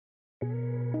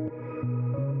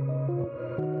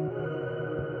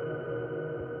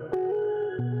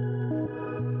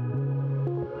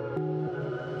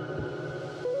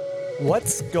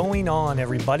What's going on,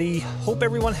 everybody? Hope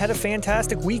everyone had a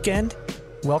fantastic weekend.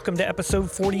 Welcome to episode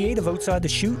 48 of Outside The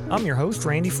Chute. I'm your host,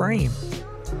 Randy Frame.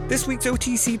 This week's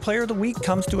OTC Player of the Week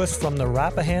comes to us from the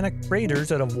Rappahannock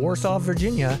Raiders out of Warsaw,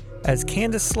 Virginia, as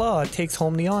Candace Slaw takes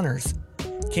home the honors.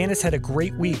 Candace had a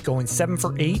great week, going 7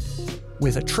 for 8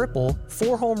 with a triple,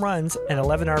 4 home runs, and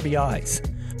 11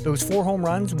 RBIs. Those 4 home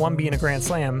runs, one being a grand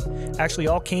slam, actually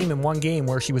all came in one game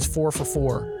where she was 4 for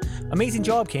 4. Amazing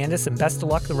job, Candace, and best of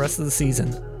luck the rest of the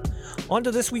season. On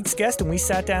to this week's guest, and we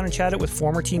sat down and chatted with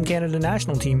former Team Canada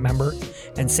National Team member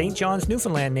and St. John's,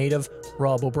 Newfoundland native,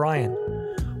 Rob O'Brien.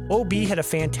 OB had a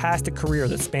fantastic career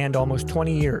that spanned almost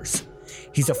 20 years.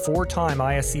 He's a 4-time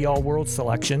ISC All World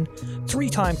selection,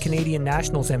 3-time Canadian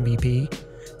Nationals MVP,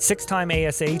 6-time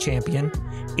ASA Champion,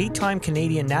 8-time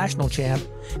Canadian National Champ,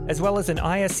 as well as an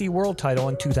ISC World Title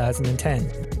in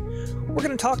 2010. We're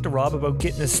going to talk to Rob about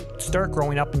getting his start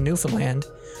growing up in Newfoundland,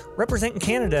 representing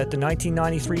Canada at the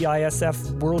 1993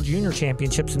 ISF World Junior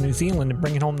Championships in New Zealand and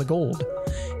bringing home the gold,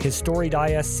 his storied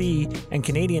ISC and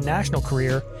Canadian National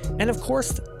career, and of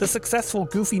course, the successful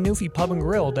Goofie Newfie Pub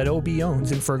Grill that OB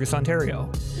owns in Fergus,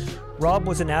 Ontario. Rob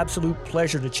was an absolute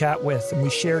pleasure to chat with, and we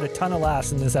shared a ton of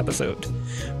laughs in this episode.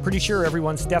 Pretty sure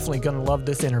everyone's definitely going to love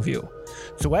this interview.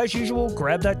 So as usual,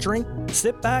 grab that drink,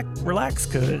 sit back, relax,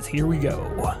 cause here we go.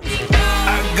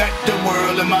 I got the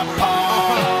world in my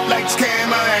palm, lights,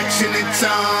 camera, action, it's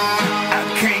on. I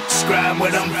can't describe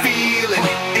what I'm feeling,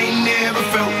 ain't never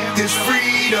felt this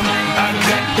freedom. I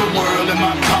got the world in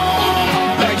my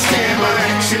palm, lights, camera,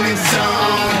 action, it's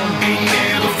on. Ain't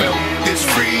never felt this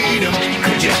freedom.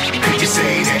 Could you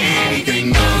say that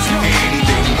anything goes,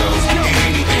 anything goes,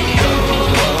 anything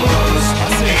goes,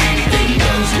 anything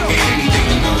goes,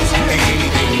 anything goes,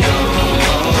 anything goes.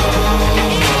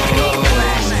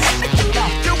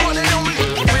 You wanna know me?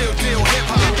 Real deal hip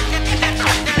hop.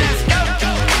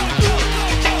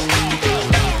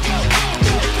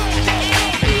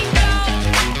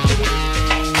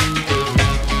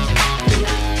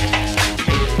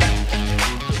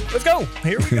 Let's go.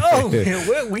 Here we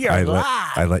go. We are live.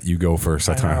 I let you go first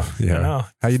that time. Yeah. I know.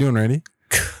 How you doing, Randy?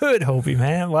 Good, Hopey,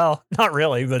 man. Well, not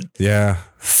really, but Yeah.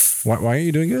 Why are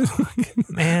you doing good?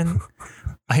 man,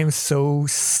 I am so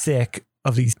sick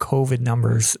of these COVID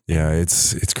numbers. Yeah,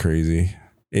 it's crazy.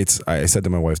 I said to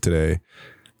my wife today,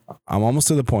 I'm almost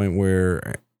to the point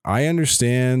where I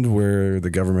understand where the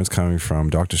government's coming from,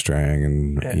 Dr. Strang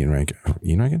and Ian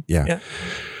Rankin? Yeah.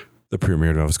 The Premier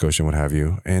of Nova Scotia and what have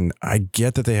you. And I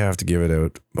get that they have to give it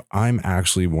out, but I'm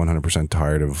actually 100%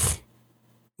 tired of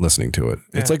listening to it.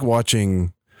 Yeah. It's like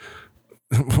watching,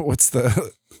 what's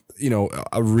the,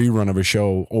 a rerun of a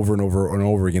show over and over and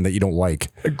over again that you don't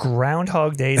like.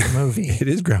 Groundhog Day is a movie. It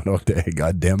is Groundhog Day.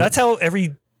 God damn it. That's how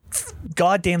every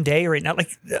goddamn day right now.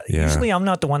 Usually I'm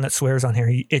not the one that swears on here.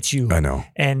 It's you. I know.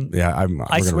 And yeah,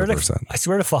 I swear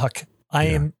to fuck. I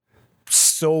am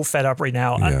so fed up right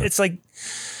now. Yeah. It's like,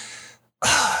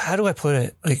 how do I put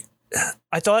it? Like,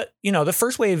 I thought, the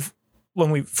first wave when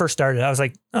we first started, I was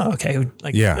like, oh, okay.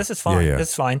 This is fine. Yeah. This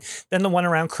is fine. Then the one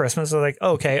around Christmas, I was like,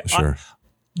 oh, okay. Sure.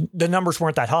 The numbers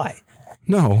weren't that high.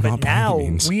 No, but not by now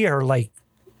any means.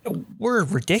 we're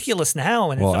ridiculous now.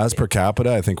 And well, as per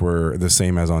capita, I think we're the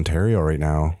same as Ontario right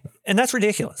now. And that's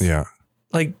ridiculous. Yeah.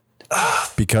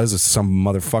 Because some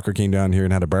motherfucker came down here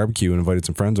and had a barbecue and invited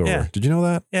some friends over. Yeah. Did you know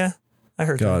that? Yeah. I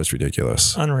heard God, that. it's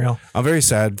ridiculous. Unreal. I'm very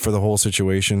sad for the whole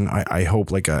situation. I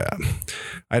hope, I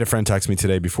had a friend text me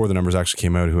today before the numbers actually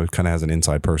came out who kind of has an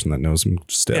inside person that knows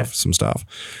some stuff.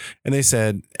 And they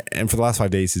said, and for the last 5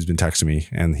 days, he's been texting me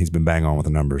and he's been bang on with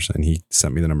the numbers. And he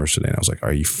sent me the numbers today. And I was like,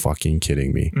 are you fucking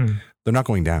kidding me? They're not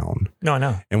going down. No, I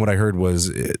know. And what I heard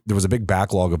was there was a big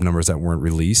backlog of numbers that weren't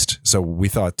released. So we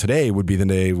thought today would be the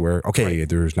day where,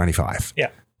 there's 95. Yeah.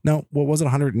 No, what was it?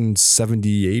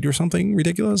 178 or something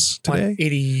ridiculous today?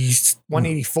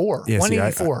 184. Yeah,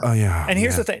 184. Oh yeah. And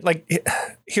here's the thing.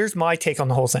 Here's my take on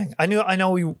the whole thing. I know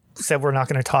we said we're not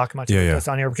going to talk much about this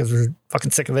on here because we're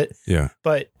fucking sick of it. Yeah.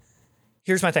 But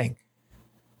here's my thing.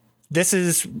 This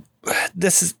is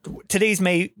today's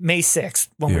May 6th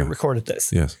when we recorded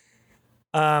this. Yes.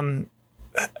 I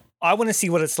want to see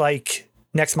what it's like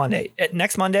next Monday.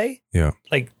 Next Monday. Yeah.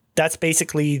 That's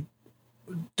basically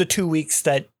the 2 weeks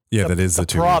that that is the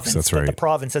 2 weeks. That's right. The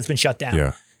province has been shut down.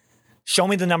 Yeah. Show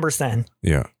me the numbers then.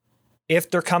 Yeah.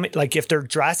 If they're coming, if they're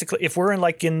drastically, if we're in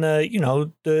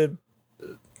the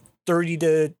 30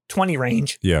 to 20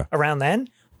 range. Yeah. Around then,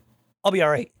 I'll be all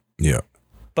right. Yeah.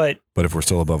 But if we're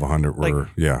still above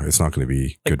 100, it's not going to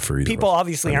be good for either. People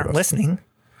obviously aren't listening.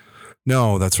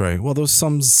 No, that's right. Well, those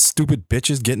some stupid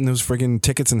bitches getting those friggin'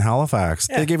 tickets in Halifax.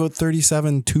 Yeah. They gave out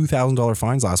 $2,000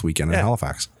 fines last weekend in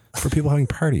Halifax. for people having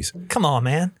parties. Come on,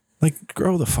 man. Like,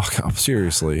 grow the fuck up.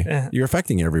 Seriously. Yeah. You're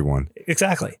affecting everyone.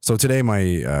 Exactly. So today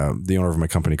the owner of my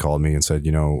company called me and said,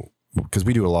 because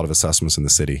we do a lot of assessments in the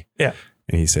city. Yeah.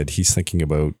 And he said he's thinking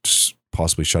about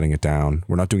possibly shutting it down.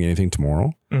 We're not doing anything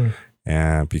tomorrow.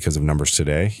 And because of numbers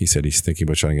today, he said he's thinking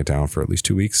about shutting it down for at least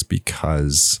 2 weeks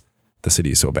because the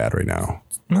city is so bad right now.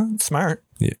 Well, smart.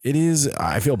 Yeah, it is.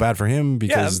 I feel bad for him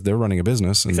because they're running a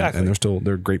business and, and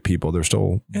they're great people. They're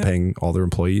still paying all their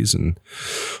employees and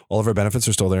all of our benefits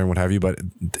are still there and what have you. But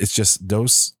it's just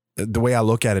the way I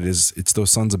look at it is it's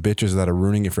those sons of bitches that are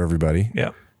ruining it for everybody.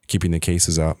 Yeah. Keeping the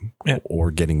cases up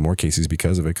or getting more cases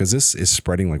because of it. Because this is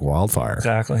spreading like wildfire.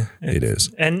 Exactly. It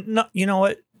is. And you know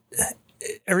what?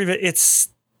 It's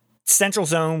Central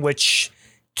Zone, which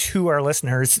to our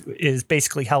listeners is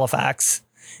basically Halifax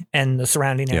and the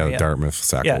surrounding area. Yeah, Dartmouth,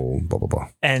 Sackville, blah, blah, blah.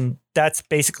 And that's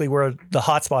basically where the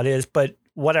hotspot is. But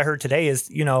what I heard today is,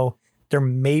 there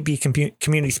may be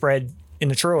community spread in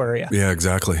the Truro area. Yeah,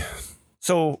 exactly.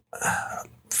 So,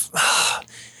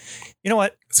 you know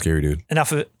what? Scary, dude.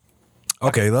 Enough of it.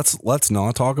 Okay, let's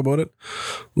not talk about it.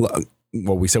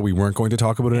 Well, we said we weren't going to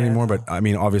talk about it anymore, but I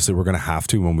mean, obviously we're going to have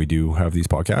to when we do have these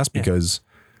podcasts because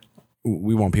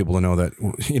we want people to know that,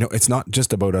 it's not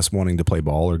just about us wanting to play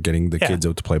ball or getting the kids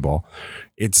out to play ball.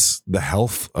 It's the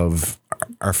health of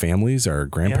our families, our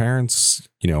grandparents,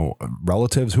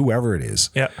 relatives, whoever it is.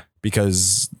 Yeah.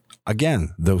 Because again,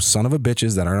 those son of a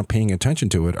bitches that aren't paying attention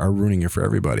to it are ruining it for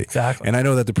everybody. Exactly. And I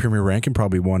know that the Premier Rankin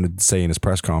probably wanted to say in his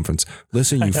press conference,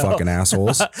 listen, you fucking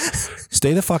assholes,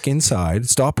 stay the fuck inside,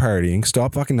 stop partying,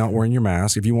 stop fucking not wearing your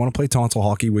mask. If you want to play tonsil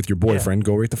hockey with your boyfriend,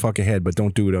 go right the fuck ahead, but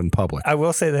don't do it in public. I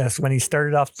will say this, when he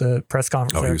started off the press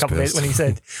conference there a couple days, when he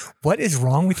said, what is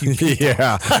wrong with you people?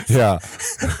 Yeah.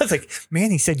 I was like,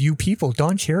 man, he said you people.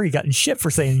 Don Cherry got in shit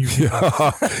for saying you people.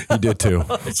 He did too.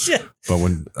 Shit. But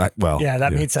when, that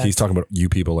made sense. He's talking about you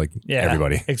people like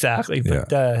everybody. Exactly.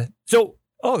 But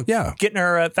getting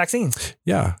our vaccines.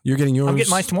 Yeah. You're getting yours. I'm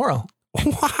getting mine tomorrow.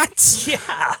 What?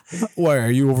 Yeah. Why,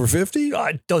 are you over 50?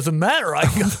 It doesn't matter.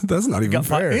 That's not even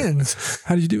fair. My ins.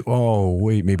 How did you do? Oh,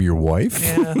 wait, maybe your wife?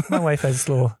 Yeah, my wife has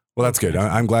a little. Well, that's good.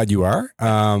 I'm glad you are.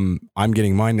 I'm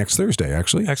getting mine next Thursday,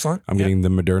 actually. Excellent. I'm getting the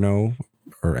Moderna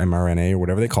or mRNA or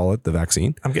whatever they call it, the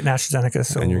vaccine. I'm getting AstraZeneca,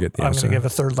 so and you're getting, I'm going to give a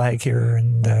third leg here.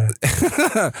 And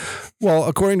well,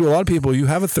 according to a lot of people, you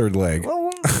have a third leg.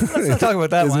 Well, let's not talk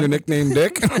about that. Isn't your nickname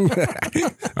Dick?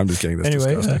 I'm just kidding. That's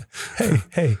disgusting.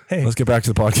 Hey. Let's get back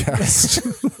to the podcast.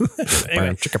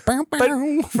 Anyway,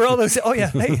 but for all those,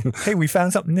 hey, we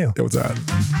found something new. What's that?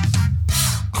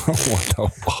 What the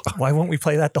fuck? Why won't we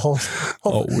play that the whole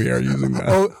we are using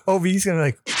that. OV's going to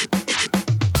like,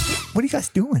 what are you guys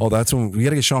doing? Oh, that's when we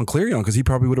got to get Sean Cleary on because he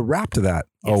probably would have rapped to that.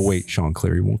 Yes. Oh, wait, Sean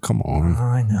Cleary. Well, come on.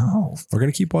 I know. We're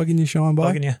going to keep bugging you, Sean.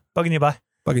 Bye. Bugging you, bye.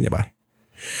 Bugging you,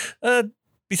 bye.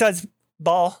 Besides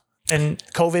ball and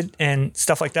COVID and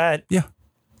stuff like that. Yeah.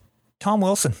 Tom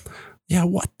Wilson. Yeah,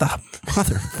 what the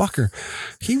motherfucker?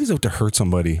 He was out to hurt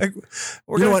somebody.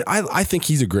 You know what? I think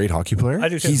he's a great hockey player. I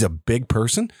do too. He's a big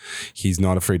person. He's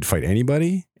not afraid to fight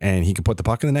anybody, and he can put the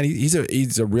puck in the net.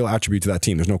 He's a real attribute to that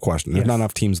team. There's no question. There's not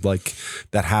enough teams like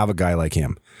that have a guy like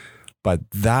him. But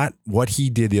what he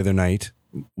did the other night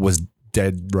was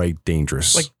dead right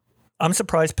dangerous. Like, I'm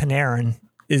surprised Panarin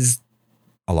is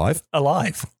alive.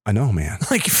 I know, man.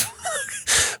 Like.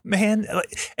 Man,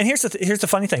 and here's the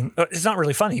funny thing. It's not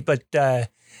really funny, but guy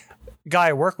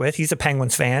I work with, he's a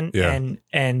Penguins fan,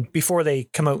 and before they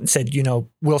come out and said,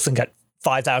 Wilson got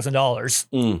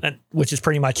 $5,000, which is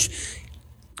pretty much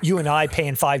you and I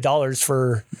paying $5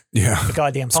 for a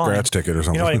goddamn pond. Scratch ticket or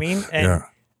something. You know what I mean? And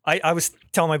I was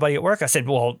telling my buddy at work, I said,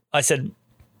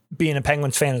 being a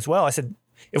Penguins fan as well, I said,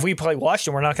 if we play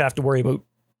Washington, we're not going to have to worry about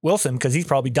Wilson because he's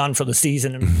probably done for the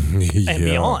season and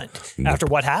beyond after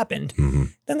what happened. Mm-hmm.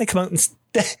 Then they come out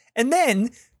and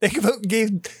then they come out and gave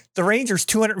the Rangers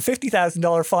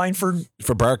 $250,000 fine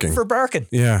for barking.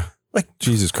 Yeah. Like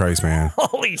Jesus Christ, man.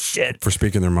 Holy shit. For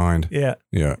speaking their mind. Yeah.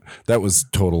 Yeah. That was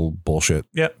total bullshit.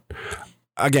 Yep.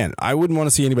 Again, I wouldn't want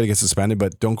to see anybody get suspended,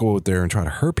 but don't go out there and try to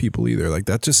hurt people either. Like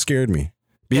that just scared me.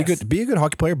 Be a good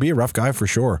hockey player. Be a rough guy for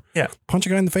sure. Yeah. Punch a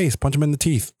guy in the face. Punch him in the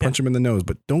teeth. Punch him in the nose.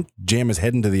 But don't jam his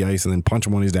head into the ice and then punch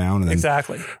him when he's down. And then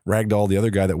ragdoll the other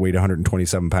guy that weighed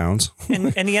 127 pounds. and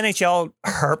the NHL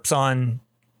harps on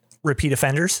repeat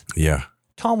offenders. Yeah.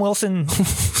 Tom Wilson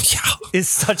is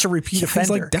such a repeat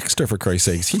offender. He's like Dexter, for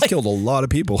Christ's sakes. He's killed a lot of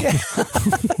people. Yeah.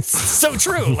 So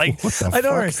true. Like, I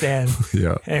don't understand.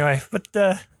 Yeah. Anyway, but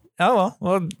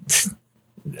well.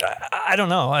 I don't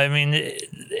know. I mean,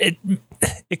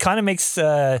 it kind of makes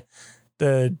the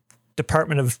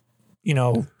Department of,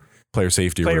 player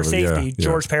safety. Player or whatever. safety,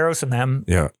 George Peros and them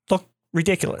look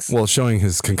ridiculous. Well, showing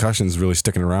his concussions really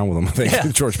sticking around with him, I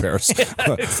think, George Peros.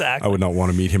 Exactly. I would not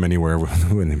want to meet him anywhere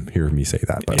when hear me say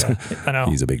that, but I know.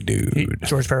 He's a big dude.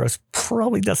 George Peros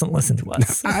probably doesn't listen to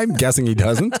us. I'm guessing he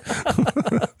doesn't.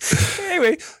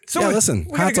 Anyway, so listen,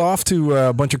 hats off to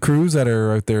a bunch of crews that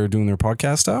are out there doing their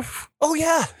podcast stuff. Oh,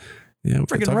 yeah. Yeah, we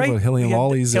freaking talk right. about Hilly and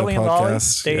Lolly's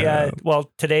podcast. They,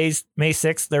 well, today's May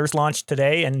 6th. Theirs launched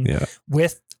today, and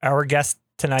with our guest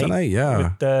tonight,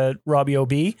 with Robbie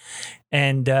OB,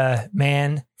 and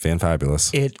man,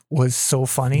 fan-fabulous. It was so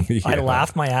funny. I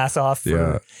laughed my ass off.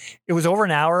 It was over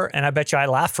an hour, and I bet you I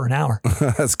laughed for an hour.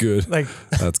 That's good.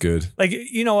 That's good. Like,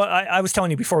 you know, I was telling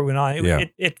you before we went on.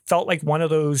 It felt like one of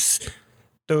those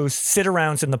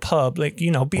sit-arounds in the pub, like,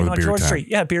 you know, being on George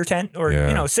Street, beer tent, or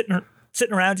you know, sitting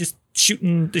around just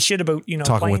shooting the shit about, you know,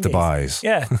 talking with the buys.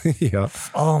 Yeah.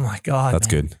 Oh my God. That's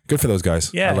good. Good for those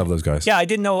guys. Yeah. I love those guys. Yeah. I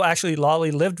didn't know actually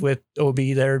Lolly lived with OB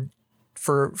there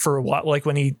for a while, like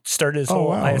when he started his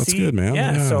whole ISC. That's good, man.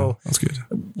 Yeah. So that's good.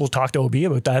 We'll talk to OB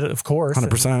about that, of course.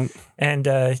 100%. And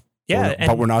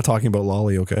but we're not talking about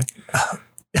Lolly, okay?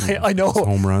 I know.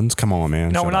 Home runs. Come on,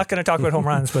 man. No, we're not going to talk about home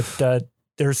runs, but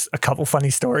there's a couple funny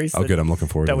stories. Good. I'm looking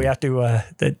forward that to we have to,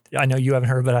 that I know you haven't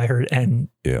heard, but I heard, and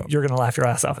you're going to laugh your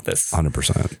ass off at this.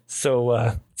 100%.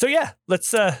 So yeah,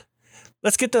 let's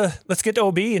get to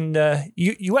OB, and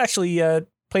you actually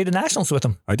played the nationals with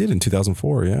him. I did in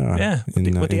 2004. Yeah.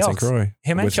 With the St. Croix.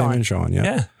 Him and Sean.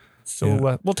 Yeah.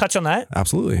 So we'll touch on that.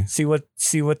 Absolutely. See what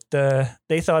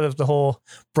they thought of the whole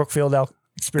Brookfield elk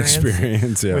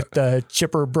experience with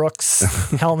Chipper Brooks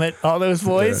helmet, all those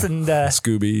boys, and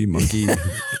Scooby, Monkey,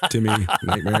 Timmy,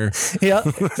 Nightmare. Yeah,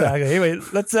 exactly. Anyway,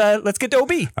 let's get to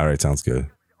OB. All right, sounds good.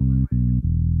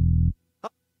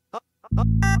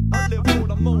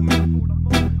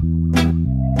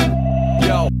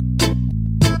 Yo.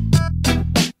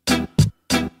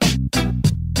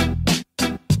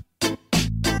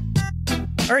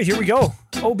 All right, here we go.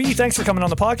 OB, thanks for coming on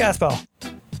the podcast, pal.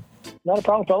 Not a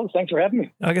problem, fellas. Thanks for having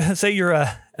me. I'm going to say you're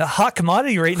a hot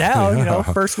commodity right now. You know,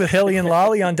 first with Hilly and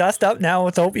Lolly on Dust Up, now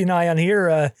with Opie and I on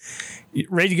here. You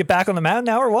ready to get back on the mountain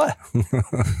now or what?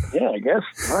 Yeah, I guess.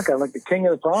 Fuck, I'm like the king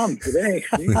of the prom today.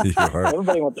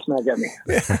 Everybody wants to smack at me.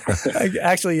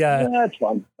 Actually, that's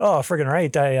fun. Oh, friggin'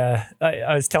 right.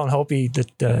 I was telling Opie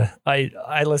that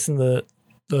I listened to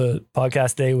the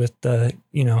podcast day with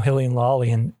Hilly and Lolly,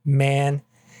 and man,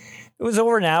 it was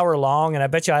over an hour long, and I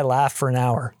bet you I laughed for an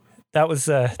hour. That was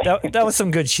that was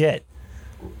some good shit.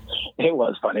 It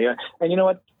was funny, and you know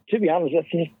what? To be honest,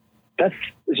 that's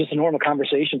just a normal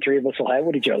conversation three of us will have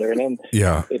with each other, and then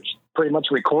it's pretty much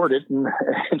recorded, and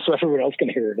so everyone else can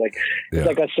hear it. Like it's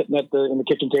like us sitting in the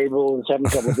kitchen table, and having a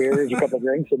couple of beers, a couple of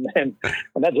drinks, and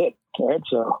that's it. All right,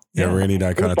 so Randy and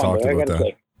I kind of talked about that.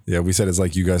 Say. Yeah, we said it's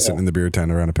like you guys sitting in the beer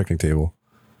tent around a picnic table.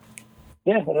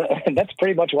 Yeah, and that's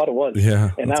pretty much what it was.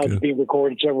 Yeah, and now it's being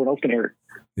recorded so everyone else can hear it.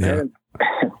 Yeah.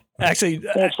 Actually,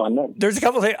 that's fun. There's a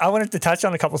couple things I wanted to touch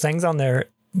on. A couple things on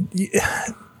there.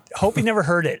 Hope you never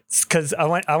heard it, because I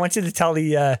want you to tell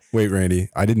the. Wait, Randy,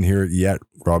 I didn't hear it yet,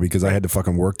 Robbie, because I had to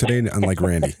fucking work today, unlike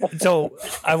Randy. So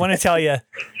I want to tell you,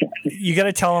 you got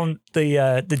to tell him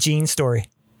the Gene story.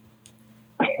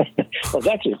 Well, it's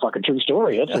actually a fucking true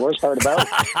story. That's the worst part about it.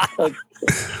 Like,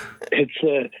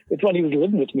 it's when he was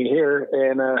living with me here,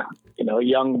 and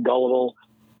young, gullible,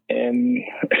 and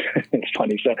it's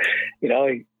funny. So,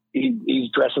 he's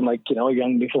dressing like a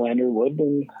young Newfoundlander would,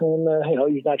 and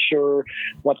he's not sure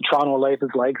what the Toronto life is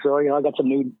like. So I got some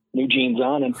new jeans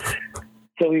on, and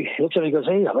so he looks at me and goes,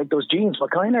 "Hey, I like those jeans.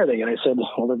 What kind are they?" And I said,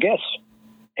 "Well, they're Guess."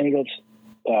 And he goes,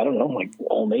 "I don't know, like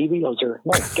Old Navy." Those are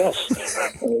no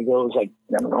Guess. And he goes like,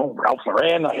 "I don't know, Ralph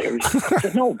Lauren." I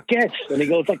said, "No, Guess." And he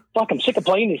goes like, "Fuck, I'm sick of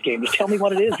playing this game. Just tell me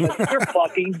what it is." I said, "You're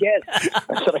fucking Guess." I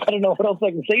said, "I gotta know what else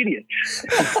I can say to you."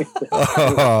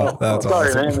 That's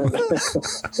sorry, awesome. Man.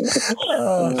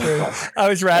 I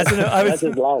was razzing him. That's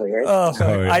his lolly, right?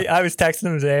 I was texting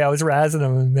him today. I was razzing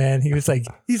him, and man, he's like,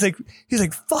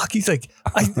 fuck. He's like,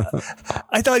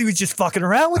 I thought he was just fucking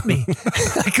around with me.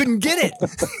 I couldn't get it.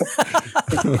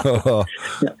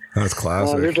 That's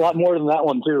classic. There's a lot more than that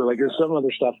one too. Like there's some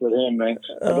other stuff with him, man.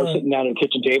 I was sitting down at the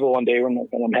kitchen table one day when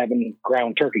I'm having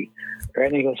ground turkey, right?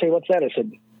 And he goes, "Hey, what's that?" I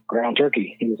said, "Ground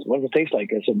turkey." He goes, "What does it taste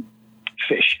like?" I said,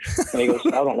 "Fish." And he goes,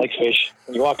 "I don't like fish."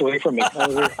 And he walked away from me. I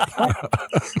was like,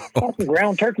 "Fucking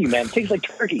ground turkey, man. It tastes like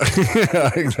turkey."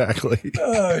 Yeah, exactly.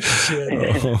 Oh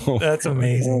shit. That's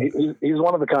amazing. He's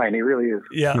one of a kind. He really is.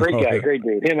 Yeah. Great guy, great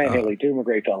dude. Him and Hilly, two of them are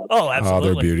great fellas. Oh, absolutely.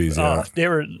 Oh, they're beauties. Yeah. They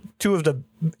were two of the,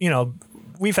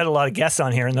 we've had a lot of guests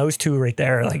on here, and those two right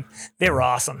there, like, they were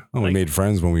awesome. Oh, we made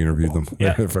friends when we interviewed them.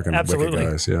 Yeah, They're fucking absolutely.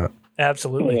 wicked guys. Yeah.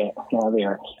 Absolutely. Yeah, no, they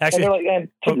are. Actually, and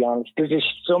to be honest, there's just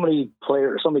so many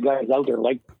players, so many guys out there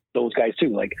like those guys too.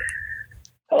 Like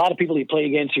a lot of people you play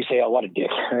against, you say, "Oh, what a dick!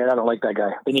 I don't like that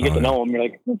guy." Then you get to know him, you're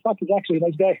like, "Oh, fuck, he's actually a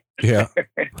nice guy." Yeah,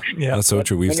 yeah, that's so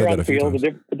true. We've said that a few times.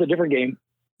 It's a different game.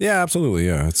 Yeah, absolutely.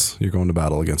 Yeah, you're going to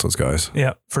battle against those guys.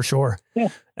 Yeah, for sure. Yeah.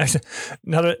 Actually,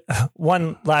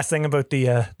 one last thing about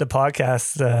the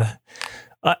podcast.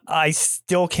 I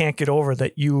still can't get over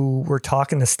that you were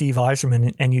talking to Steve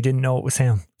Eiserman and you didn't know it was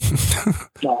him.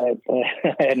 No,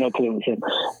 I had no clue it was him.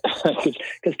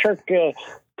 Because Turk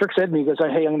said to me, he goes,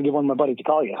 "Hey, I'm going to give one of my buddies to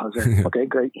call you." I was like, "Okay,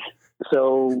 great."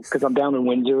 So, because I'm down in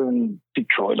Windsor and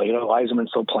Detroit, like, Eiserman's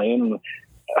still playing.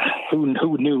 And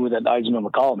who knew that Eiserman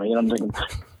would call me? And I'm thinking,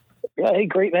 "Yeah, hey,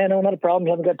 great, man. No, not a problem.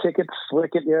 You haven't got tickets.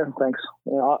 Slick it. Yeah, thanks.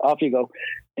 Yeah, off you go."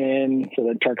 And so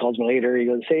then Turk calls me later. He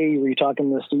goes, "Hey, were you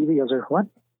talking to Stevie?" I was like, "What?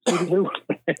 Stevie who?"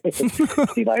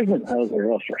 Steve Eiserman. I was like,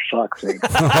 "Oh, for fuck's sake."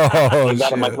 I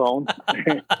got on my phone.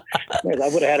 I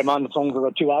would have had him on the phone for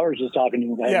about 2 hours just talking to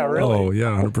him. Yeah, really? Oh,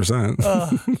 yeah,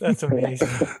 100%. That's amazing.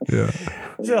 Yeah.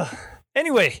 So,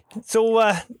 anyway,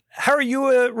 how are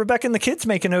you, Rebecca, and the kids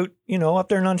making out, up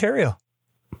there in Ontario?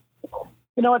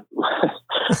 You know what?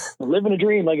 Living a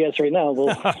dream, I guess, right now.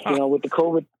 Well, with the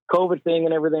COVID thing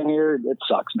and everything here, it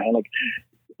sucks, man. Like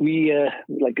we,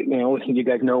 you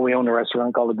guys know, we own a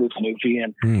restaurant called the Goofie Newfie,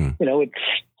 and it's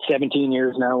 17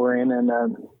 years now we're in,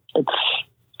 and it's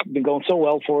been going so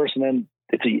well for us, and then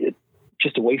it's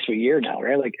just a waste of a year now,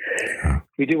 right? Like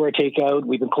we do our takeout.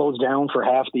 We've been closed down for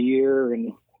half the year,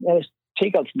 and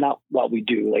takeout's not what we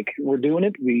do. Like we're doing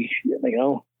it.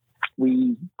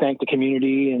 We thank the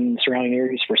community and surrounding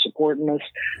areas for supporting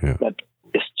us, but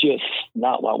it's just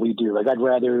not what we do. Like I'd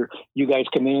rather you guys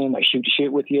come in, I shoot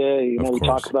shit with you. We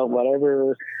talk about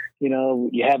whatever.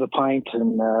 You have a pint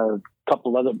and a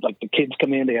couple other, like the kids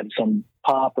come in, they have some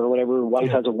pop or whatever.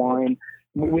 Wife has a wine.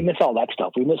 We miss all that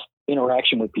stuff. We miss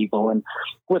interaction with people, and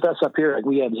with us up here, like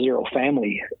we have zero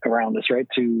family around us, right?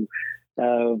 To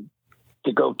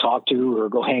go talk to or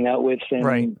go hang out with.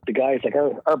 And the guys, like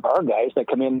our bar guys that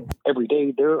come in every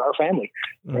day, they're our family.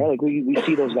 Right? Like we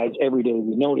see those guys every day.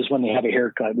 We notice when they have a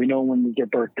haircut. We know when it's their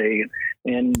birthday.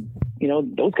 And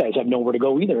those guys have nowhere to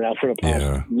go either now for the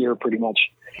past year pretty much.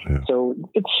 Yeah. So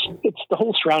it's the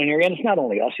whole surrounding area. And it's not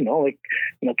only us,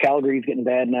 Calgary's getting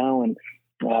bad now. And,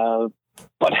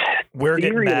 but we're the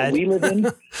getting area bad. That we live in,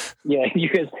 yeah,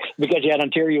 because you had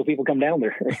Ontario people come down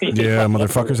there. Yeah,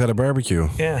 motherfuckers had a barbecue.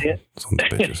 Yeah. Some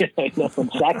bitches. I know,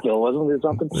 from Sackville, wasn't there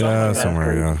something? Yeah,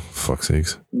 somewhere. Yeah, fuck's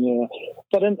sakes. Yeah,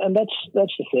 but and that's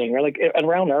the thing, right? Like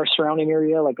around our surrounding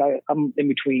area, like I'm in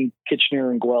between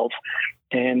Kitchener and Guelph,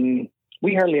 and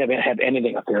we hardly have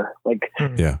anything up here. Like,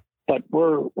 yeah. But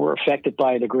we're affected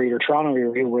by the Greater Toronto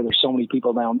area where there's so many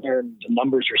people down there, and the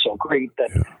numbers are so great that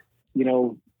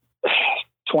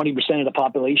 20% of the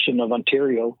population of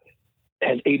Ontario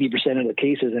has 80% of the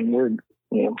cases, and we're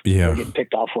getting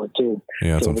picked off for it too.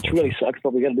 Yeah, so which really sucks,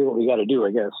 but we got to do what we got to do,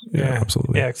 I guess. Yeah,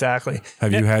 absolutely. Yeah, exactly.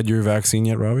 Have you had your vaccine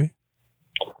yet, Robbie?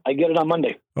 I get it on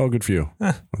Monday. Oh, good for you.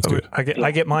 That's good. I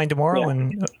get mine tomorrow,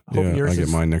 and hope yours I get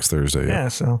mine next Thursday. Yeah,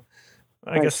 so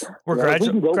I guess we're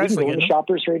gradually we can go into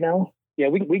Shoppers right now. Yeah,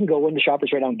 we can go into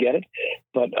Shoppers right now and get it.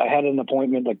 But I had an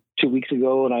appointment like 2 weeks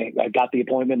ago, and I got the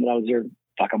appointment, and I was there.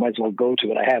 Fuck, I might as well go to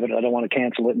it. I have it. I don't want to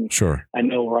cancel it. And sure. I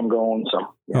know where I'm going.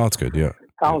 So. Yeah. Oh, that's good. Yeah.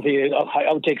 I don't think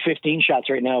I would take 15 shots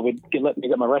right now, but let me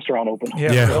get my restaurant open.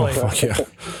 Yeah. Really.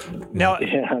 Now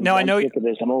I know. Sick of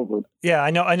this. I'm over it. Yeah, I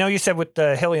know. You said with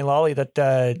Hilly and Lolly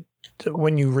that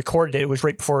when you recorded it, it was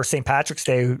right before St. Patrick's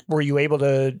Day. Were you able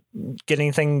to get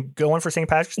anything going for St.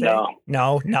 Patrick's Day?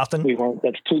 No, nothing. We weren't.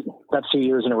 That's 2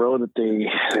 years in a row that they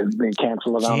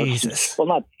canceled it on us. Jesus. Well,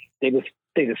 not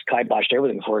they just kiboshed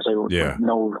everything for us. They were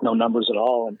no numbers at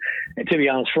all. And to be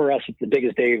honest, for us, it's the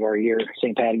biggest day of our year,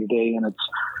 St. Patty's Day, and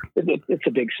it's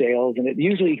a big sales. And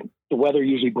the weather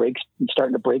usually it's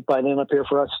starting to break by then up here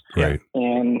for us. Right.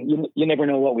 And you never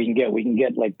know what we can get. We can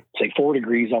get like say 4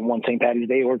 degrees on one St. Patty's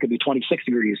Day, or it could be 26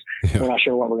 degrees. Yeah. We're not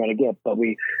sure what we're going to get, but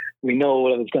we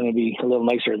know that it's going to be a little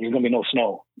nicer. There's going to be no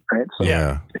snow, right? So,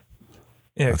 yeah.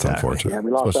 Yeah, that's unfortunate. Yeah, we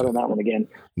lost out on that one again.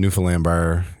 Newfoundland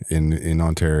bar in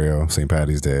Ontario, St.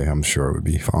 Patty's Day, I'm sure it would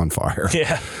be on fire.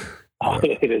 Yeah. Oh,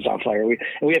 it is on fire. We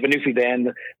have a Newfie band.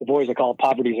 The boys are called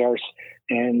Poverty's Arse,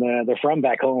 and they're from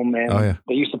back home, and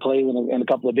they used to play in a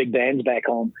couple of big bands back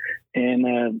home.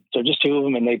 And so just two of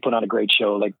them, and they put on a great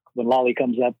show. Like when Lolly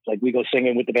comes up, like we go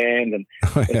singing with the band, and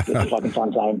it's a fucking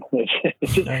fun time.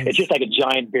 It's just like a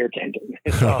giant beer tent.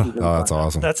 That's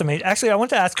awesome. That's amazing. Actually, I want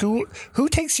to ask who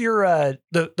takes your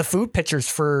the food pictures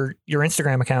for your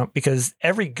Instagram account, because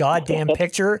every goddamn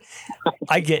picture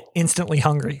I get instantly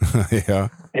hungry. Yeah.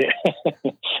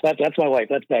 That's my wife.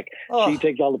 That's Beck. She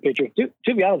takes all the pictures.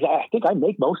 To be honest, I think I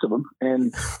make most of them,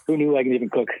 and who knew I could even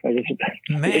cook? It's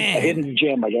a hidden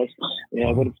gem, I guess.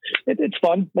 Yeah, but it's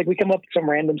fun. Like we come up with some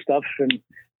random stuff, and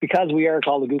because we are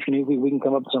called the Goofie Newfie, we can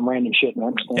come up with some random shit,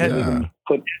 man.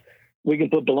 We can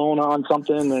put bologna on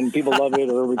something, and people love it,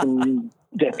 or we can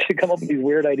come up with these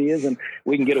weird ideas, and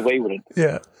we can get away with it.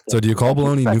 Yeah. So do you call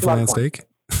bologna Newfoundland steak?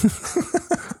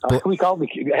 We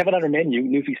have it on our menu,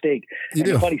 Newfie steak. You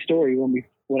do. A funny story,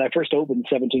 when I first opened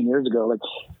 17 years ago, like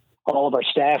all of our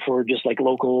staff were just like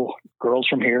local girls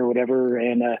from here or whatever,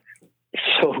 and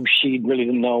so she really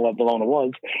didn't know what bologna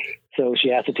was. So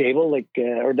she asked the table, like,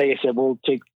 or they said, "We'll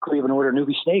take Cleve and order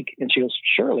Newfie steak." And she goes,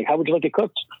 "Sure. Like, how would you like it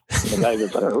cooked?" And the guy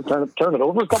goes, "I don't know, turn it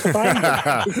over a couple times."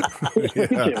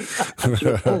 She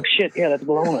goes, "Oh shit, yeah, that's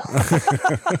bologna."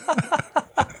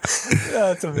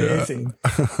 That's amazing.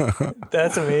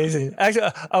 That's amazing.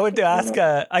 Actually, I would ask.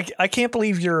 I can't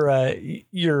believe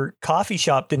your coffee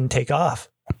shop didn't take off.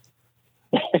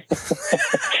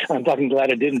 I'm fucking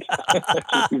glad it didn't.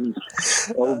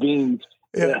 Oh, beans.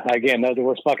 Yeah. Again, that was the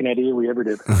worst fucking idea we ever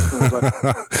did.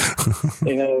 The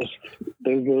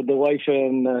wife,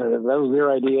 and that was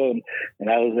their idea, and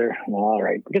I was there. Well, all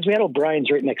right, because we had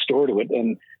O'Brien's right next door to it,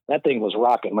 and that thing was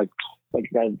rocking. Like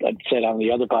I said on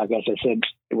the other podcast, I said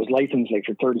it was licensed like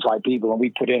for 35 people, and we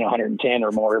put in 110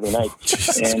 or more every night.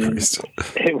 And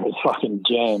it was fucking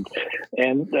jammed.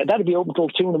 And that'd be open till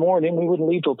 2 a.m. We wouldn't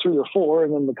leave till 3 or 4,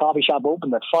 and then the coffee shop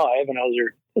opened at 5, and I was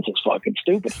there. This is fucking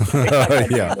stupid.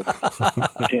 Yeah.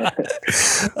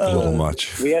 A little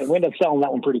much. We ended up selling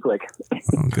that one pretty quick.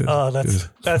 Oh, good.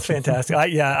 That's fantastic.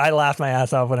 I laughed my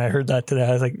ass off when I heard that today.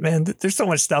 I was like, man, there's so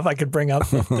much stuff I could bring up.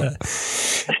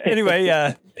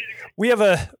 Anyway, we have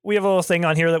a little thing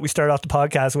on here that we start off the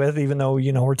podcast with, even though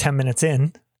we're 10 minutes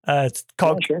in. It's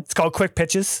called Quick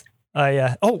Pitches.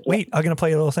 I'm gonna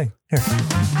play a little thing here.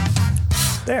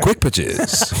 There. Quick pitches.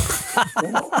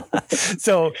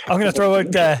 So I'm gonna throw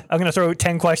out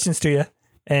 10 questions to you,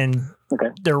 and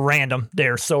they're random.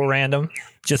 They're so random.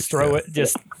 Just throw it.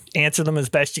 Just answer them as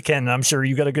best you can. I'm sure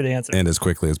you got a good answer. And as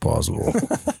quickly as possible.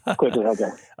 Quickly, okay.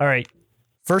 All right.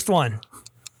 First one.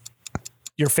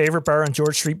 Your favorite bar on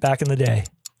George Street back in the day?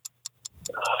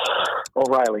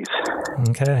 O'Reilly's.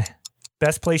 Okay.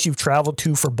 Best place you've traveled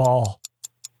to for ball?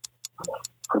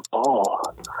 For ball?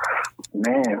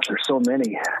 Man, there's so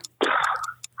many.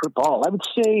 For ball, I would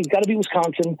say it's got to be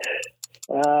Wisconsin,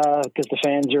 because the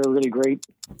fans are really great.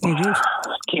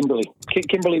 Kimberly,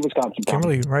 Wisconsin.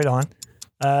 Kimberly, right on.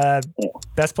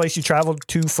 Best place you traveled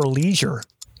to for leisure?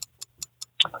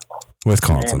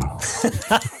 Wisconsin.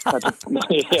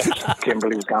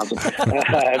 Kimberly, Wisconsin.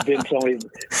 I've been so many.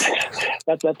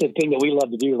 That's the thing that we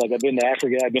love to do. Like I've been to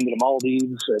Africa, I've been to the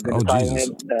Maldives, I've been to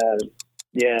Thailand.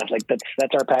 Like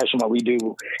that's our passion, what we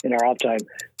do in our off time.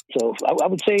 So I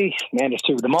would say, man, there's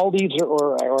two: the Maldives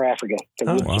or Africa.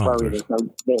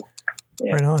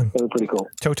 Right on. They were pretty cool.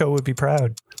 Toto would be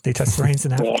proud. They touched the reins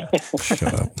in Africa.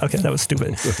 Shut up. Okay, that was stupid.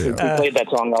 We played that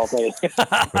song all day.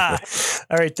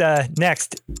 All right,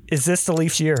 next. Is this the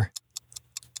Leafs year?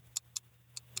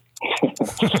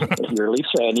 If you're a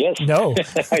Leafs fan, yes. No.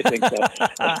 I think so.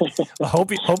 I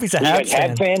hope he's a Habs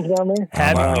fan. Habs fans down there?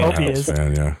 I hope he is.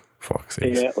 Fan, yeah. Fuck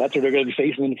sakes. Yeah, that's what they're going to be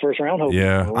facing in the first round. Hopefully.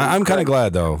 Yeah, I'm kind of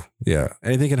glad though. Yeah,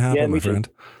 anything can happen, my friend.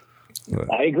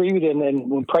 But I agree with him.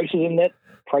 And when Price is in net,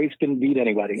 Price can beat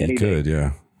anybody. He could,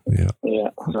 yeah.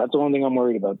 So that's the one thing I'm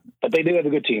worried about. But they do have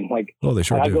a good team. Like, they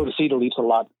sure do. I go to see the Leafs a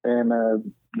lot, and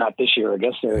not this year, I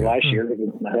guess. Last year,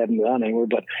 I haven't gone anywhere.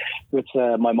 But with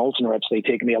my Molson reps, they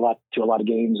take me to a lot of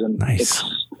games, and nice.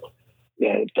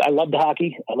 I love the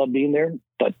hockey. I love being there,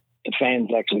 but the fans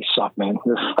actually suck, man.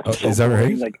 Is that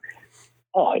right? Like,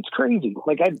 it's crazy.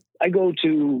 Like I go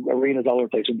to arenas all over the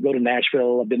place. We go to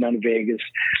Nashville. I've been down to Vegas.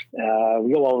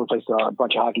 We go all over the place to a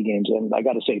bunch of hockey games. And I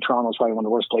got to say, Toronto's probably one of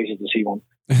the worst places to see one.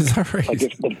 Is that right? Like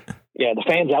the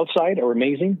fans outside are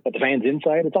amazing, but the fans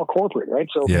inside, it's all corporate, right?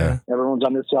 So everyone's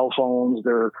on their cell phones.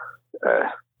 They're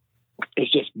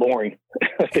it's just boring.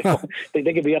 they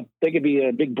could be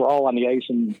a big brawl on the ice,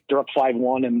 and they're up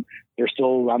 5-1, and they're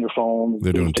still on their phones.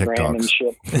 They're doing Instagram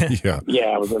TikToks and shit.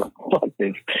 I was like, fuck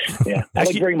this. Yeah, I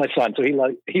like bring my son, so he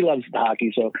loves the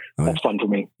hockey, so that's fun for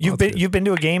me. You've been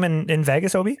to a game in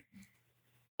Vegas, Obi?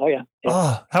 Oh yeah.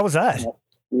 Oh, how was that?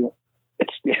 Yeah.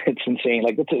 It's insane.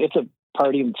 Like it's a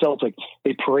party in itself. Like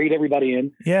they parade everybody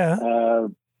in. Yeah.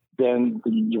 Then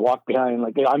you walk behind.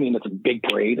 Like I mean, it's a big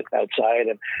parade outside,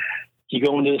 and you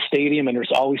go into the stadium, and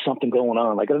there's always something going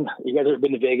on. Like you guys ever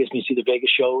been to Vegas and you see the Vegas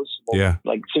shows? Well, Yeah.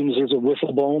 Like as soon as there's a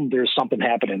whistle blown, there's something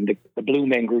happening. The Blue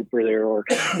Man Group are there, or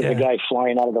the guy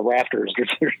flying out of the rafters.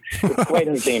 It's quite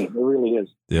entertaining. It really is.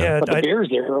 Yeah. But the beers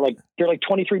there are like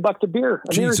 $23 a beer.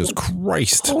 Jesus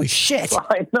Christ. Holy shit.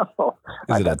 I know.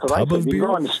 Is it a That's what I tub said. of You beer?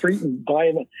 go on the street and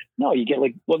buy them. No, you get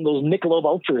like one of those Michelob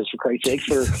Ultras, for Christ's sake,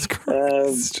 for I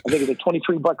think it's like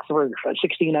 $23 for a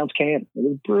 16-ounce can. It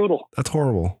was brutal. That's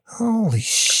horrible. Holy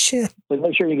shit. But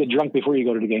make sure you get drunk before you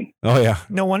go to the game. Oh, yeah.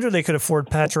 No wonder they could afford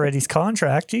Pacioretty's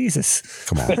contract. Jesus.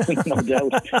 Come on. No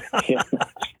doubt. Yeah.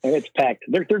 And it's packed.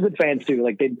 They're good fans too.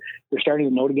 Like they're starting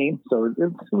to know the game, so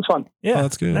it was fun. Yeah, Oh,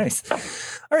 that's good. Nice.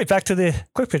 All right, back to the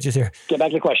quick pitches here. Get back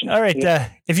to the question. All right, Yeah.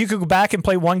 if you could go back and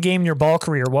play one game in your ball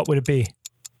career, what would it be?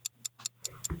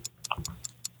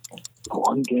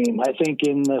 One game. I think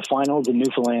in the finals in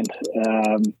Newfoundland,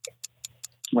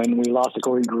 when we lost to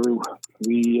Corey Grew,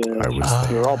 we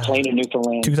were all playing in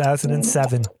Newfoundland.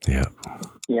 2007. Yeah.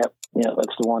 Yeah,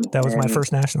 that's the one. That was my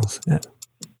first nationals. Yeah.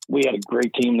 We had a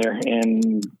great team there,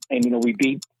 and they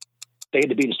had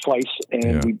to beat us twice,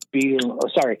 and we beat them. Oh,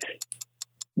 sorry,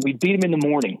 we beat them in the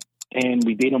morning, and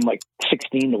we beat them like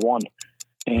 16-1,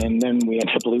 and then we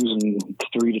ended up losing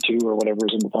 3-2 or whatever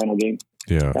was in the final game.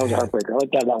 Yeah. That was a heartbreaker. I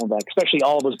like to have that one back, especially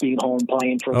all of us being home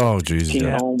playing for team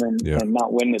at home and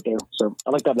not winning it there. So I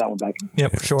like to have that one back. Yeah,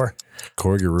 for sure.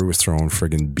 Corey Giroux was throwing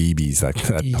friggin' BBs that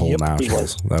whole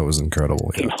nationals. That was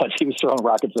incredible. Yeah. He was throwing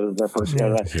rockets at that first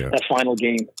that final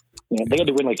game. Yeah, they had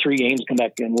to win like 3 games to come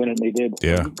back and win it, and they did.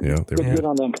 Yeah. They were good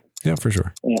on them. Yeah, for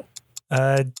sure.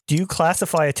 Yeah. Do you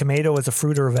classify a tomato as a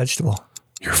fruit or a vegetable?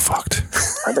 You're fucked.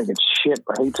 I think it's shit.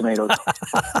 I hate tomatoes.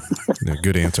 Yeah,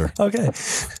 good answer. Okay.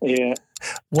 Yeah.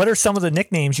 What are some of the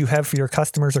nicknames you have for your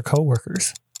customers or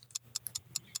coworkers?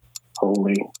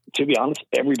 To be honest,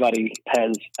 everybody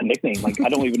has a nickname. Like I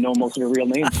don't even know most of their real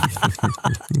names.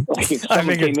 Like if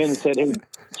someone came in and said,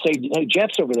 "Hey,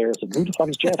 Jeff's over there," I said, "Who the fuck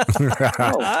is Jeff?"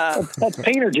 Oh, that's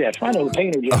Painter Jeff. I know the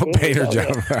Painter Jeff. Oh, Painter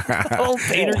Jeff. Oh,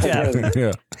 Painter Jeff.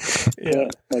 Yeah.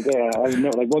 I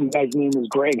know. Like one guy's name is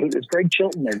Greg. It's Greg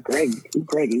Chilton there. Greg.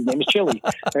 His name is Chili.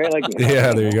 Right? Like,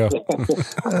 yeah, there you go.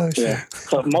 Yeah.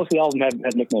 So mostly all of them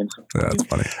have nicknames. That's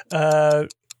funny.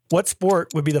 What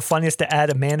sport would be the funniest to add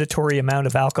a mandatory amount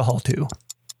of alcohol to?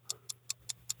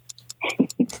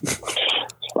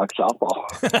 Fuck softball.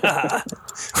 I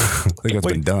think that's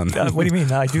been done. What do you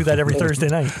mean? I do that every Thursday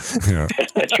night. Yeah.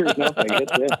 That's true enough, I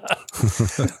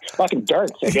guess. Fucking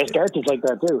darts. I guess darts is like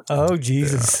that too. Oh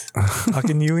Jesus!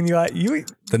 Fucking you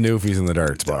the Newfies and the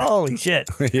darts, bro. Holy shit!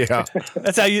 Yeah.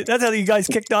 That's how you guys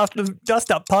kicked off the Dust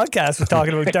Up podcast with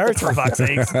talking about darts, for fuck's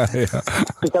sakes. Yeah.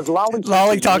 Because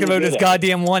Lolly talking about his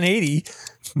goddamn 180.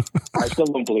 I still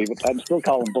don't believe it. I'm still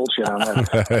calling bullshit on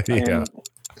that. Yeah.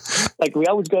 Like I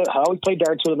always play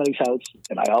darts with him at his house,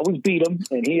 and I always beat him,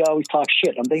 and he always talks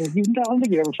shit. I'm thinking, I don't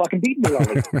think you've ever fucking beaten me,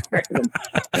 Lolly.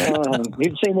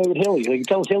 He's the same way with Hilly. Like, he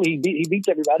tells Hilly he beats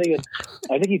everybody, and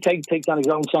I think he takes on his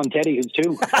own son Teddy, who's 2.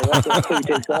 So that's what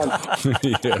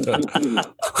he takes on. Yeah.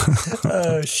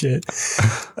 Oh shit!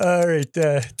 All right,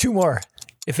 2 more.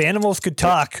 If animals could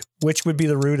talk, which would be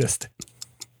the rudest?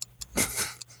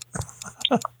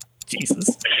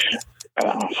 Jesus.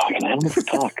 Fucking animals could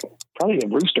talk. Probably a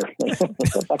rooster.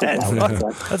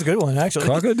 That's a good one, actually.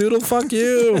 Cock-a-doodle, fuck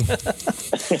you.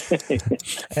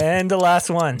 And the last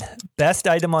one. Best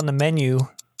item on the menu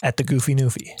at the Goofie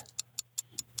Newfie.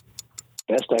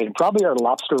 Best item. Probably our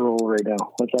lobster roll right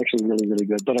now. That's actually really, really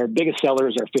good. But our biggest seller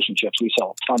is our fish and chips. We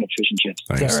sell a ton of fish and chips.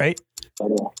 Nice. Is that right?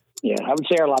 But, yeah, I would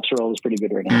say our lobster roll is pretty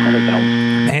good right now. I like that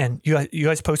one. Man, you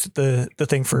guys posted the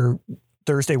thing for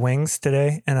Thursday wings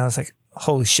today, and I was like,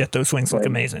 holy shit, those wings look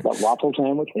amazing. That waffle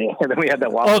sandwich? Yeah, and then we had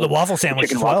that waffle. Oh, the waffle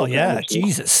sandwich as well. Yeah, sandwich.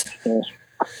 Jesus. Yeah.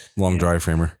 Long drive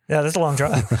framer. Yeah, that's a long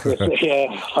drive.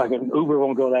 Yeah, fucking Uber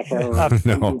won't go that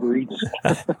far. No. Uber Eats.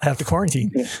 Have to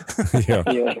quarantine. Yeah.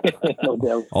 Yeah, no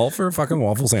doubt. All for a fucking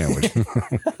waffle sandwich.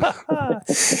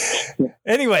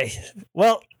 Anyway,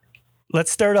 well,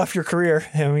 let's start off your career.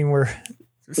 I mean, we're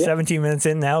 17 minutes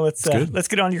in now. Let's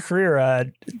get on to your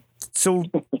career. So,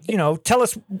 tell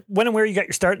us when and where you got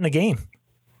your start in the game.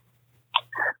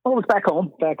 Well, it was back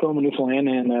home in Newfoundland,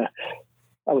 and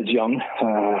I was young.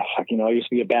 I used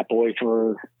to be a bat boy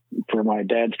for my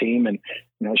dad's team, and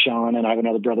Sean and I have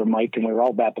another brother, Mike, and we were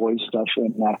all bat boys and stuff.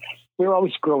 And we were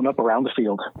always growing up around the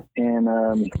field. And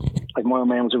like my old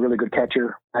man was a really good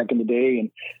catcher back in the day,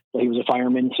 and he was a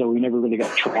fireman, so he never really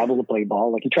got to travel to play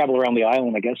ball. Like he traveled around the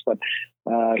island, I guess, but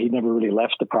he never really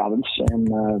left the province.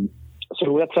 And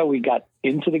so that's how we got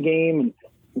into the game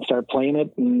and started playing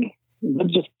it, and it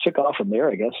just took off from there,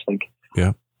 I guess. Like,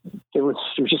 yeah, it was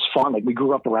just fun. Like we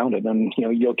grew up around it, and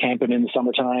you go camping in the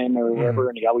summertime or wherever,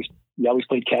 and you always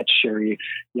played catch, or you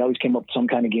always came up with some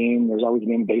kind of game. There's always a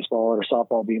game of baseball or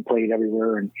softball being played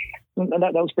everywhere, and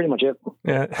that was pretty much it.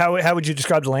 Yeah. How would you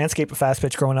describe the landscape of fast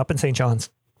pitch growing up in St. John's?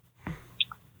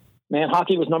 Man,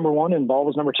 hockey was number one and ball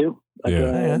was number two. Like,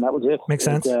 and that was it. Makes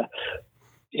sense.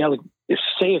 Like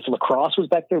if lacrosse was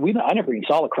back there, I never even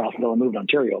saw lacrosse until I moved to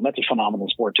Ontario, and that's a phenomenal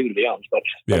sport too, to be honest. But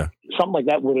something like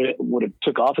that would have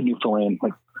took off in Newfoundland.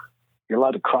 Like you're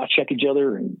allowed to cross check each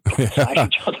other and slash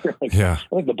each other. Like, I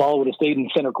think the ball would have stayed in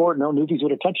center court. No, Newfies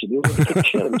would have touched it. They would have kicked the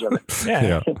shit out of each other.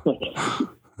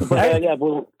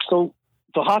 But so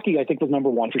hockey I think was number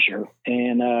one for sure,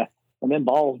 and then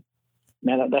ball.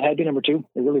 Man, that had to be number two.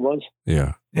 It really was.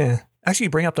 Yeah. Actually, you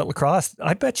bring up that lacrosse.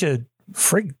 I bet you,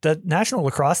 the National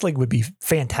Lacrosse League would be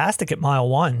fantastic at Mile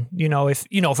One. If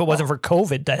it wasn't for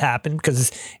COVID that happened,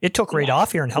 because it took right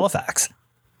off here in Halifax.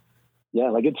 Yeah,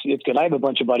 like it's good. I have a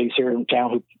bunch of buddies here in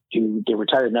town who they're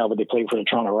retired now, but they play for the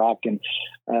Toronto Rock, and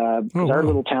our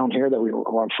little town here that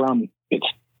we're from,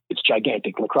 it's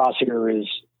gigantic. Lacrosse here is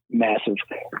massive.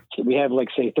 So we have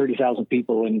 30,000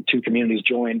 people in two communities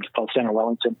joined called Center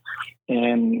Wellington,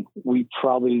 and we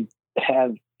probably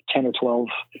have 10 or 12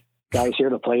 guys here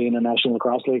to play in the National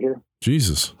Lacrosse League here.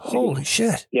 Jesus. Holy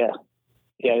shit. Yeah,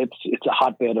 it's a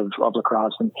hotbed of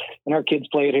lacrosse, and our kids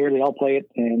play it here. They all play it,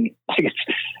 and I guess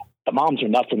the moms are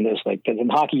nuts in this. Because in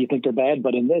hockey you think they're bad,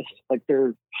 but in this,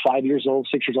 they're 5 years old,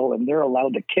 6 years old, and they're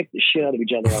allowed to kick the shit out of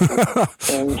each other.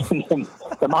 And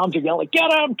the moms are yelling,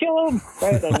 "Get him, kill him!"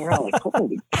 Right? And we're all like,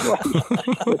 "Holy Christ,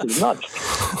 this is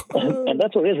nuts!" And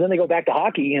that's what it is. And then they go back to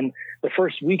hockey, and the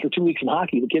first week or 2 weeks in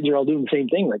hockey, the kids are all doing the same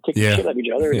thing, like kicking the shit out of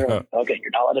each other. And they're like, "Okay,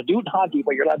 you're not allowed to do it in hockey,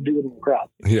 but you're allowed to do it in lacrosse."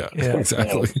 Yeah,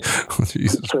 exactly. Oh,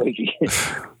 Jesus. It's crazy.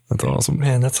 That's awesome,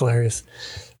 man. That's hilarious.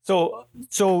 So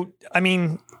I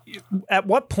mean, at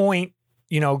what point,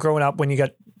 growing up when you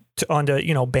got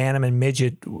onto, Bantam and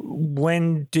midget,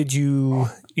 when did you,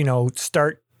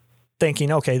 start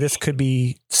thinking, okay, this could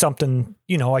be something,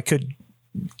 I could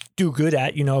do good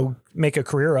at, make a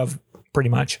career of, pretty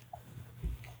much?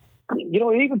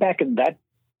 Even back in that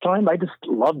time, I just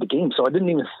loved the game. So I didn't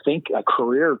even think a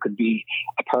career could be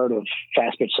a part of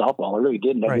fast pitch softball. I really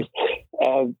didn't. Right.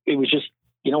 It was just,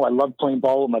 I loved playing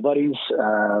ball with my buddies.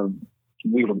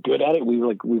 We were good at it. We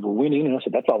were winning, and I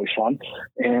said, that's always fun.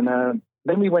 And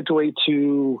then we went away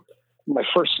to my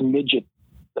first midget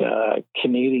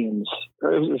Canadians.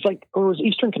 Or it was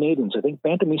Eastern Canadians, I think.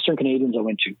 Bantam Eastern Canadians I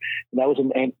went to. And that was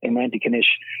in Antigonish.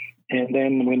 And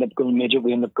then we ended up going midget.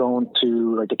 We ended up going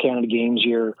to the Canada Games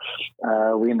year.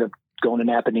 We ended up going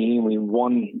to Napanee, and we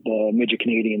won the midget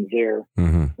Canadians there.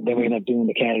 Mm-hmm. And then we ended up doing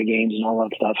the Canada Games and all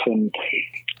that stuff. And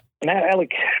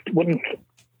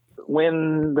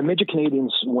when the midget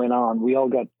Canadians went on,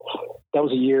 that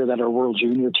was a year that our World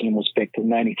Junior team was picked in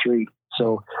 '93.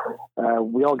 So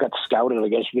we all got scouted, I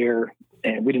guess, there,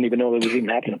 and we didn't even know that was even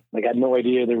happening. I had no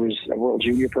idea there was a World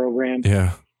Junior program.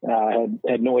 Yeah.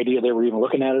 Had no idea they were even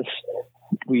looking at us.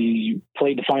 We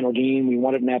played the final game. We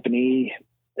won at Napanee,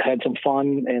 had some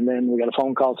fun, and then we got a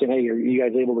phone call saying, "Hey, are you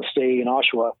guys able to stay in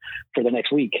Oshawa for the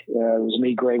next week?" It was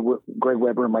me, Greg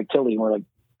Weber, and Mike Tilley. And we're like,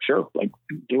 "Sure,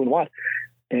 doing what?"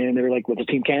 And they were like, "With the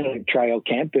Team Canada tryout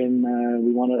camp, and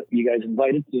we want you guys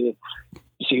invited to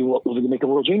see what we can make a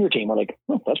World Junior team." We're like,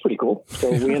 "Oh, that's pretty cool." So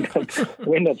we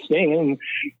ended up staying,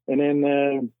 and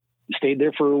then stayed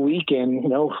there for a week.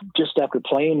 And just after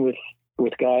playing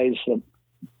with guys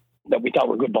that we thought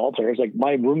were good ball players, like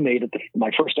my roommate at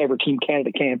my first ever Team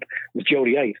Canada camp was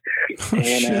Jody Ice,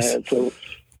 and so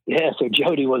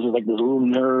Jody was this little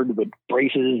nerd with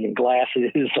braces and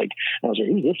glasses. I was like,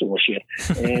 "Who's this little shit?"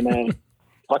 And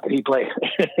fuck did he play?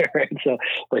 Right? So,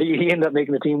 but he ended up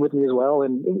making the team with me as well,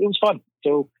 and it was fun.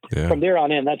 So from there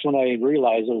on in, that's when I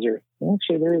realized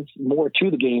there's more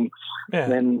to the game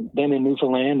than in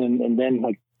Newfoundland, and then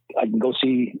I can go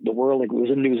see the world. It was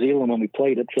in New Zealand when we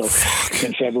played it, so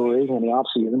in February in the off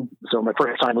season. So my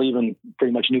first time leaving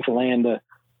pretty much Newfoundland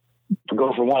to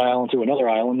go from one island to another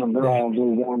island, and their island's a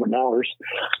little warmer than ours.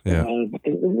 Yeah.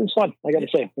 It was fun, I got to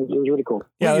say. It was really cool.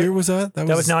 Yeah, what year was that? That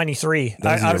was 93.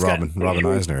 That was Robin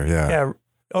Eisner, Yeah.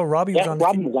 Oh, Robbie was on the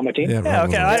Robin was on my team. Yeah,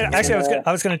 okay.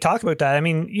 I was going to talk about that. I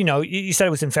mean, you said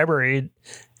it was in February.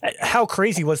 How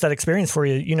crazy was that experience for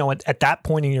you, at that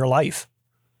point in your life?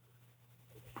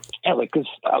 Yeah, because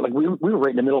we were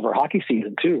right in the middle of our hockey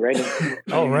season too, right?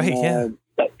 Oh, right, yeah.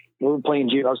 we were playing.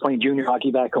 I was playing junior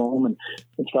hockey back home and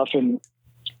stuff, and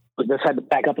but just had to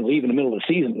back up and leave in the middle of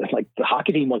the season. Like the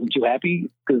hockey team wasn't too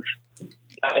happy because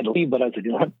I had to leave, but I said,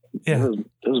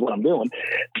 this is what I'm doing,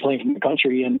 playing from the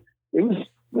country, and it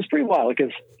was pretty wild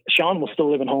because Sean was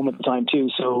still living home at the time too.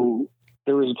 So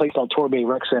there was a place called Torbay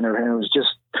Rec Center, and it was just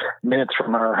minutes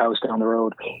from our house down the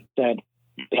road that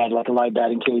had like a live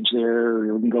batting cage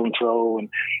there. We can go and throw, and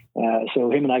so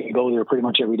him and I could go there pretty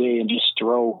much every day and just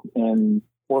throw and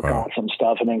work on some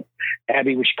stuff. And then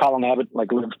Abby, we should call him Abbott,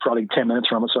 like lived probably 10 minutes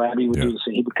from us. So Abby would do,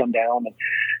 so he would come down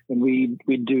and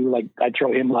we'd do like, I'd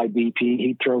throw him live BP.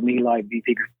 He'd throw me live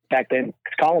BP. Back then,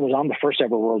 Colin was on the first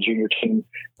ever World Junior team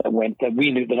that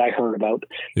we knew, that I heard about.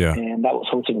 Yeah. And that was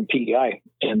hosted in PEI.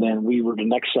 And then we were the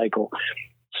next cycle.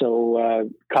 So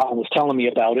Colin was telling me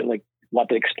about it, like what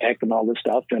to expect and all this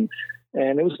stuff. And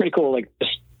it was pretty cool. Like,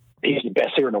 just, he's the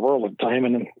best here in the world at the time,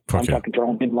 and then I'm fucking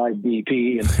throwing him live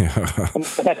BP, and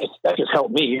that just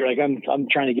helped me. Like I'm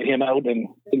trying to get him out, and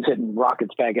he's hitting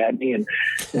rockets back at me, and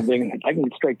then I can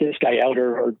strike this guy out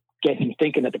or get him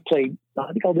thinking at the plate.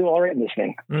 I think I'll do all right in this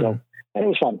thing. So and it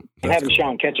was fun. And having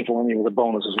Sean catch it for me was a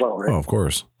bonus as well, right? Oh, of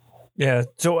course. Yeah.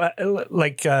 So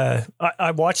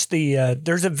I watched the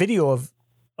there's a video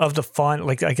of the final,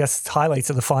 like I guess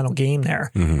highlights of the final game there.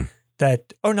 Mm-hmm.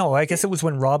 I guess it was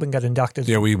when Robin got inducted.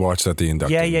 Yeah, we watched at the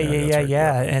induction.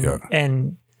 Yeah.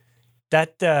 And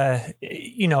that,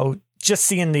 just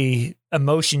seeing the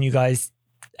emotion you guys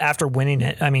after winning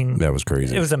it, I mean, that was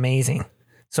crazy. It was amazing.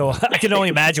 So I can only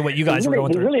imagine what you guys were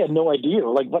going through. We really had no idea,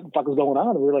 like, what the fuck was going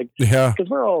on. And we were like, because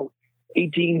we're all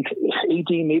 18,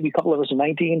 maybe a couple of us are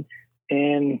 19.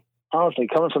 And honestly,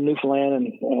 coming from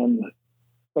Newfoundland and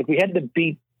like we had to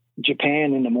beat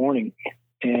Japan in the morning.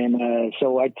 And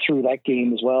so I threw that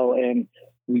game as well, and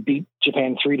we beat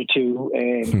Japan 3-2.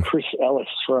 And Chris Ellis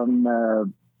from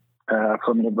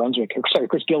New Brunswick,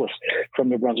 Chris Gillis from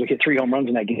New Brunswick hit 3 home runs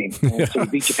in that game. So we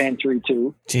beat Japan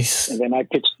 3-2. Jeez. And then I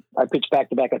pitched back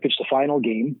to back. I pitched the final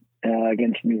game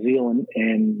against New Zealand,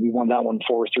 and we won that one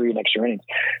 4-3 in extra innings.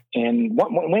 And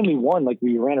when we won, like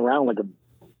we ran around like a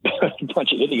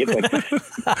bunch of idiots. Like,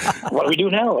 what do we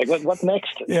do now? Like, what's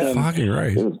next? Yeah, fucking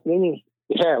right.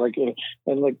 Yeah, like,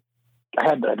 and like, I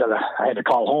had to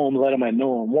call home, let them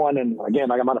know I won, and again,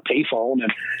 like I'm on a payphone,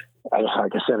 and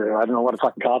like I said, I don't know what it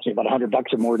fucking cost me, about $100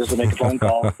 or more just to make a phone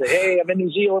call and say, hey, I'm in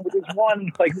New Zealand, we just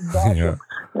won, like, it's awesome.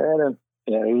 And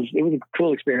it was a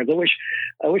cool experience.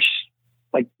 I wish,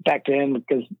 like back then,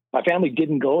 because my family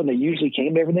didn't go, and they usually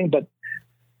came to everything, but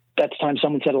that's the time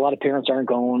someone said a lot of parents aren't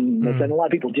going, and a lot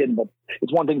of people didn't, but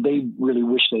it's one thing they really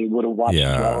wish they would have watched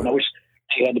as well, and I wish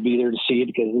they had to be there to see it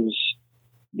because it was,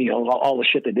 all the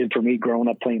shit they did for me growing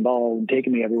up playing ball and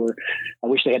taking me everywhere. I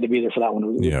wish they had to be there for that one. It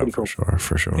was pretty cool.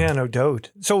 For sure. Yeah, no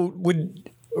doubt. So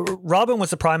Robin was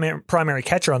the primary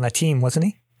catcher on that team, wasn't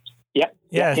he?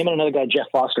 Yeah. Him and another guy, Jeff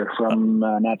Foster from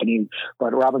Napanee,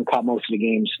 but Robin caught most of the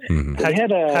games. Mm-hmm.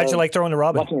 How'd you like throwing to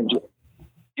Robin?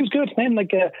 He was good, man.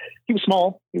 Like he was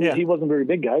small. He wasn't a very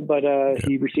big guy, but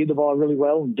he received the ball really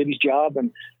well and did his job.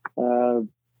 And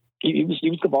he was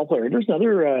a good ball player. There's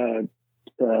another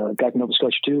guy from Nova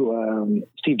Scotia too,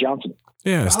 Steve Johnson.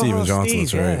 Yeah, Steven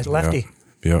Johnson's right. Lefty.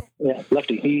 Yeah,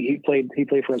 lefty. He played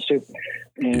for us too.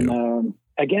 And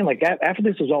again, like that, after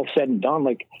this was all said and done,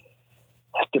 like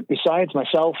besides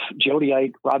myself, Jody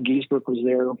Ike, Rob Giesbrook was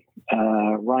there,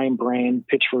 Ryan Brand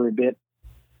pitched for a bit.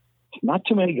 Not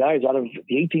too many guys out of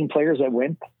the 18 players that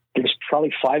went. There's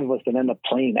probably 5 of us that end up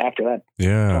playing after that.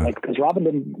 Yeah, because Robin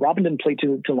didn't play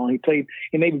too long.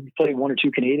 He maybe played 1 or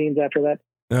 2 Canadians after that.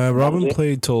 Robin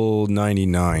played till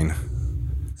 99.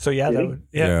 So he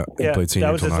played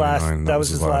senior till 99. That was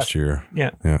his last year.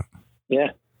 Yeah.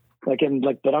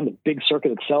 But on the big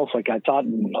circuit itself, like I thought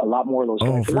a lot more of those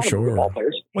guys. For sure. Ball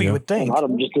players. Well, you would think. A lot of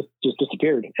them just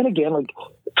disappeared. And again, like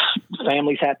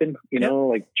families happen,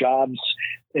 like jobs,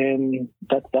 and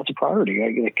that's a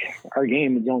priority. Like our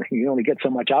game, you only get so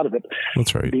much out of it.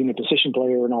 That's right. Being a position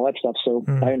player and all that stuff. So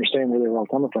I understand where they're all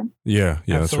coming from. Yeah,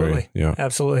 absolutely. That's right. Yeah,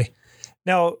 absolutely.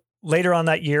 Now, later on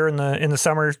that year in the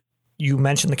summer, you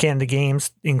mentioned the Canada Games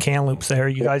in Kamloops. There,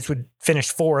 you guys would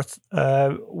finish 4th.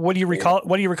 What do you recall?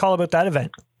 What do you recall about that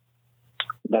event?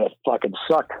 That it fucking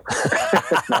sucked.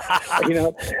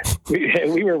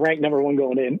 We were ranked number 1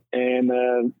 going in, and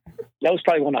that was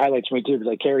probably one of the highlights for me too,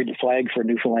 because I carried the flag for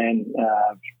Newfoundland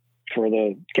for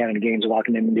the Canada Games,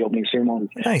 walking in the opening ceremony.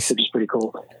 Nice, which is pretty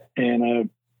cool.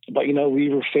 And but we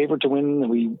were favored to win,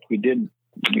 and we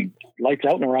lights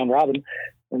out in a round robin.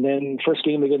 And then first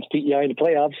game against PEI in the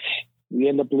playoffs, we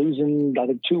end up losing, I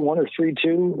think 2-1 or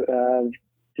 3-2.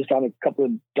 just on a couple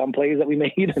of dumb plays that we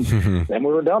made, and then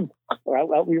we were done.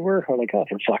 Out we were. We're like, oh,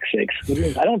 for fuck's sakes.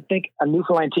 I don't think a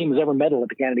Newfoundland team has ever medaled at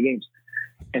the Canada Games.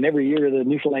 And every year the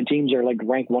Newfoundland teams are like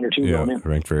ranked 1 or 2 going in.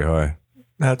 Ranked very high.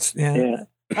 That's, yeah.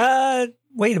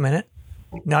 Wait a minute.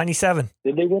 97.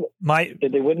 Did they win?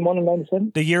 Did they win one in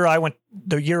 97? The year I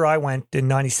went in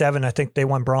 97, I think they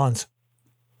won bronze.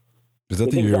 Is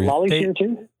that the year? Lolly's here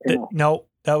too? No,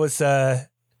 that was, God,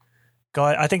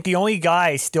 I think the only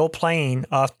guy still playing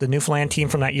off the Newfoundland team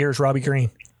from that year is Robbie Green.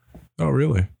 Oh,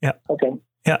 really? Yeah. Okay.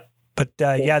 Yeah. But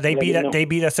they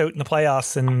beat us out in the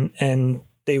playoffs and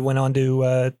they went on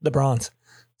to the bronze.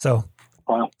 So,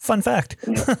 wow. Fun fact.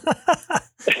 Yeah.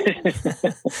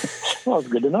 Well, it's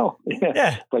good to know.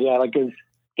 Yeah. But yeah, like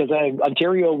because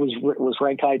Ontario was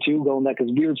ranked high too, going that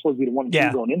because we were supposed to be the 1 and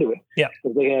 2 going into it. Yeah.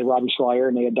 Because they had Robbie Swire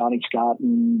and they had Donnie Scott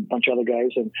and a bunch of other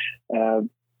guys, and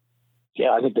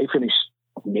I think they finished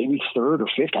maybe 3rd or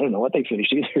 5th. I don't know what they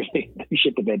finished either. They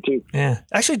shit the bed too. Yeah.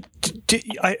 Actually,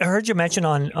 I heard you mention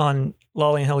on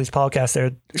Lolly and Hilly's podcast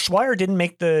there, Swire didn't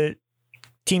make the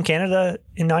Team Canada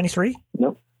in 93?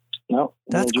 No.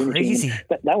 That's crazy.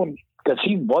 That one, because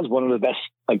he was one of the best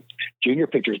like junior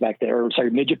pitchers back there,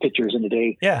 midget pitchers in the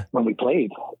day. Yeah. When we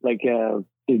played, like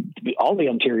all the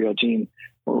Ontario team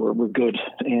were good,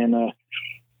 and I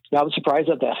was surprised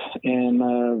at that,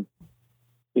 and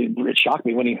it shocked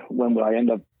me when I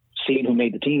ended up seeing who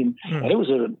made the team, and it was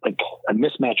a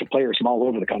mismatch of players from all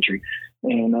over the country,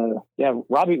 and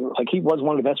Robbie, like he was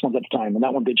one of the best ones at the time, and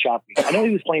that one did shock me. I know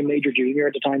he was playing major junior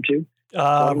at the time too.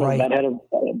 Right.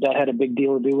 That had a big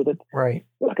deal to do with it, right?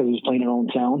 Because he was playing in own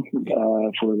town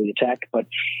for the attack. But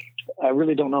I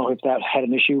really don't know if that had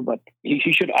an issue. But he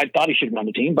should. I thought he should have been on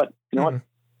the team, but you know what?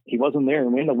 He wasn't there,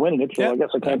 and we ended up winning it. So I guess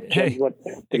I can't change what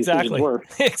the decisions were.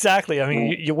 Exactly. I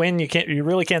mean, you win. You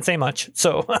really can't say much.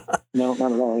 So no,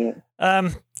 not at all. Yeah. I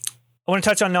want to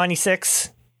touch on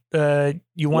 96.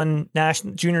 You won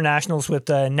junior nationals with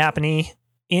Napanee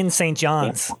in St.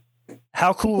 John's. Yeah.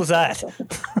 How cool was that?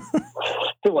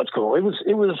 It was cool. It was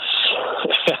it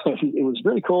was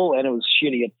really cool, and it was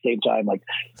shitty at the same time. Like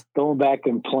going back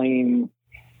and playing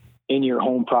in your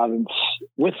home province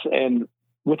with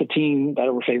a team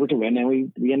that were favored to win, and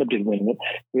we ended up winning it.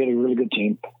 We had a really good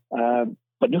team,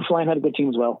 but Newfoundland had a good team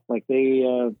as well. Like they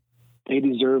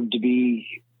deserved to be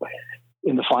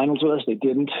in the finals with us. They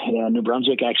didn't. New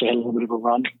Brunswick actually had a little bit of a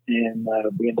run, and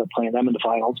we ended up playing them in the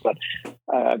finals. But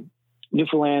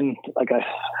Newfoundland,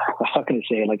 how can I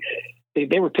say it? Like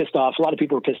they were pissed off. A lot of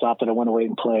people were pissed off that I went away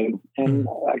and played, and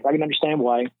I can understand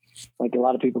why. Like a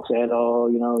lot of people said, oh,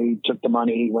 he took the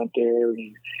money, he went there,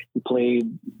 he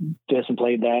played this and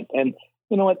played that, and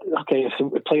you know what? Okay,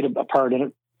 so it played a part in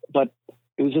it, but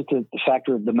it was just the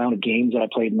factor of the amount of games that I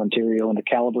played in Ontario and the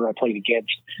caliber I played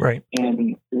against. Right.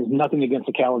 And there's nothing against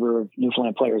the caliber of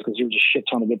Newfoundland players because there was a shit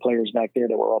ton of good players back there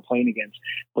that we're all playing against.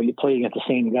 But you play against the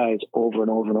same guys over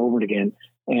and over and over again,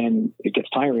 and it gets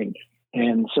tiring.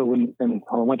 And so when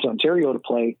I went to Ontario to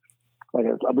play,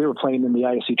 we were playing in the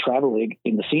ISC Travel League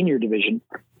in the senior division,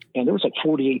 and there was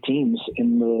 48 teams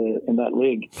in that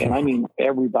league. And I mean,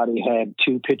 everybody had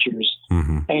 2 pitchers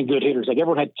and good hitters. Like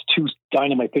everyone had 2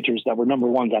 dynamite pitchers that were number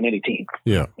ones on any team.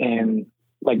 Yeah. And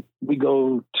like we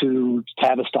go to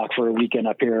Tavistock for a weekend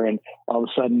up here, and all of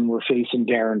a sudden we're facing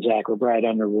Darren Zach or Brad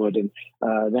Underwood, and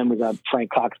then we got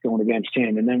Frank Cox going against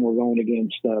him, and then we're going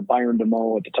against Byron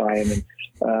DeMoe at the time,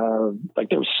 and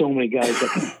there were so many guys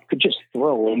that could just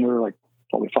throw, and we were like,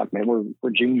 holy fuck, man, we're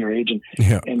junior age,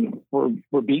 and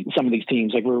we're beating some of these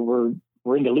teams. Like we're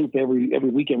in the loop every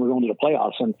weekend. We're going to the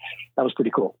playoffs, and that was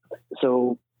pretty cool.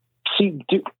 So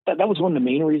that was one of the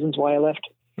main reasons why I left,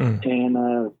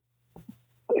 and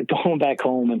going back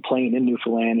home and playing in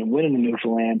Newfoundland and winning in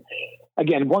Newfoundland.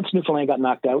 Again, once Newfoundland got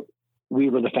knocked out, we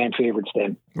were the fan favorites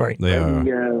then. Right. Yeah.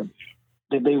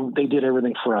 They did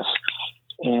everything for us.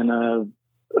 And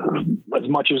as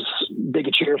much as they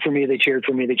could cheer for me, they cheered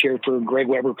for me. They cheered for Greg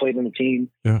Weber, played on the team.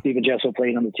 Yeah. Stephen Jesso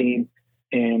played on the team.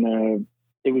 And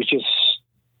it was just...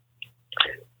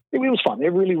 It was fun.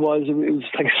 It really was. It was,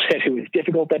 like I said, it was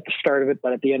difficult at the start of it,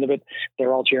 but at the end of it,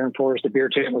 they're all cheering for us. The beer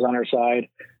tent was on our side,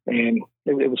 and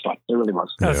it was fun. It really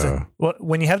was. Yeah. Well,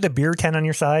 when you have the beer tent on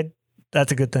your side,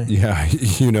 that's a good thing. Yeah,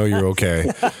 you're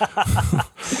okay.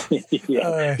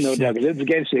 Yeah, no doubt. If it's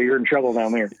against you, you're in trouble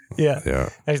down there. Yeah.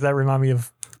 Actually, that reminded me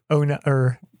of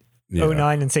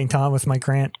 09 in St. Thomas, Mike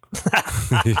Grant.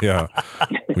 Yeah.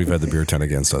 We've had the beer tent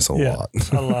against us a lot.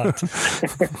 A lot.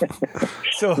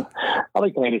 So I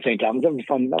like playing at St. Thomas. That was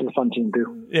fun. That was a fun team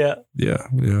too. Yeah,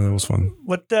 that was fun.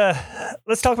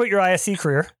 Let's talk about your ISC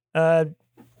career.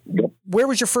 Where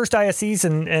was your first ISCs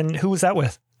and who was that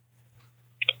with?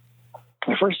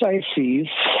 my first ISCs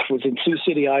was in Sioux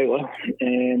City, Iowa,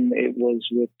 and it was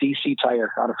with DC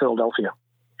Tire out of Philadelphia.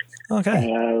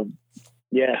 Okay.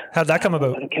 Yeah. How'd that come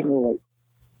about? I can't remember.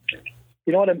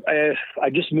 You know what? I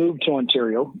just moved to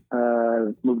Ontario.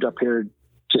 Moved up here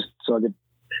just so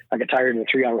I got tired of a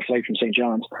 3-hour flight from St.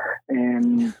 John's,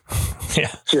 and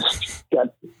just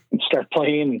start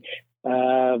playing.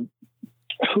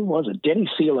 Who was it? Denny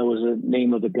Sela was the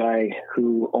name of the guy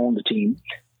who owned the team.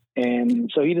 And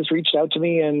so he just reached out to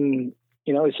me and,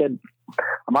 he said,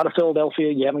 I'm out of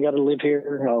Philadelphia. You haven't got to live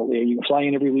here. You can fly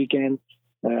in every weekend.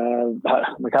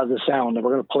 Like, how's this sound?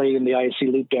 We're going to play in the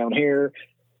ISC loop down here.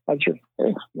 I'm sure.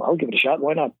 Hey, I'll give it a shot.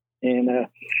 Why not? And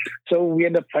so we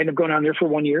end up going down there for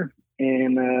 1 year.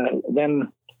 And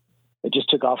then it just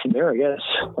took off from there, I guess.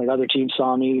 Like, other teams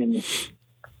saw me and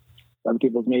other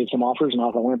people made some offers and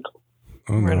off I went.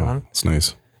 Oh, right no. on. That's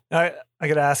nice. I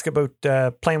got to ask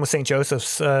about playing with St.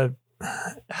 Joseph's.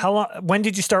 How long? When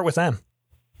did you start with them?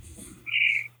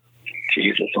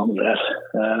 Jesus, when was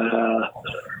that?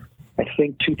 I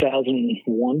think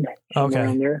 2001. Okay.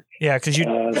 Around there. Yeah, because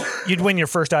you'd win your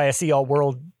first ISC All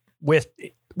World with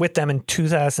them in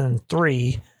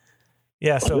 2003.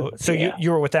 Yeah, so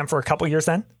you were with them for a couple years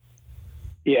then.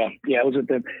 Yeah, I was with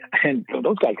them, and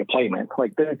those guys could play, man.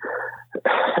 Like the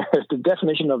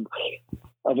definition of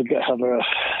a I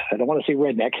don't want to say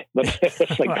redneck, but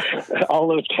it's like all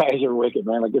those guys are wicked,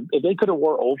 man. Like if they could have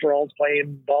wore overalls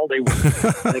playing ball, they would.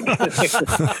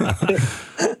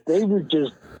 They were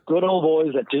just good old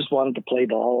boys that just wanted to play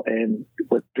ball and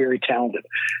were very talented,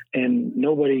 and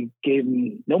no one gave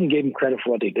them credit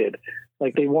for what they did.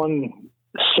 Like they won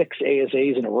 6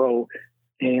 ASAs in a row.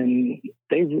 And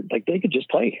they could just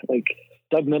play. Like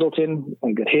Doug Middleton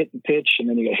got hit and pitch, and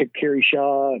then you got hit Kerry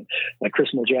Shaw, and like Chris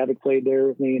Miljavik played there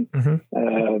with me,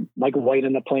 and Michael White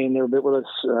ended up playing there a bit with us.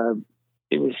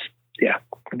 It was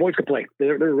the boys could play.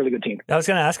 They're a really good team. I was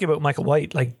going to ask you about Michael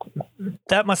White. Like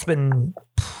that must have been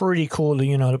pretty cool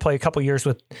to play a couple of years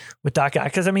with that guy,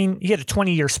 because I mean he had a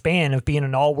 20-year span of being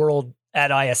an all-world at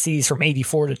ISCs from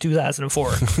 84 to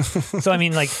 2004. So I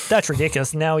mean, like that's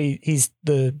ridiculous. Now he's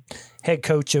the head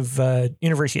coach of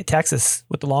University of Texas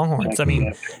with the Longhorns. I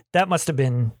mean, that must have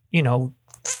been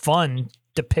fun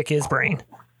to pick his brain.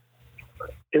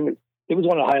 It was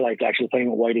one of the highlights actually playing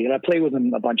with Whitey, and I played with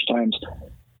him a bunch of times.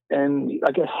 And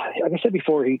I guess, like I said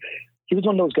before, he was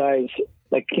one of those guys.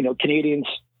 Like Canadians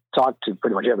talk to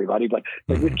pretty much everybody, but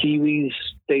like with Kiwis,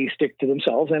 they stick to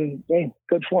themselves, and hey,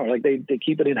 good for them. Like they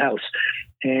keep it in house.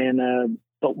 And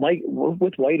but Mike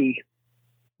with Whitey,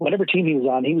 whatever team he was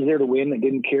on, he was there to win and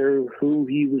didn't care who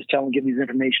he was giving his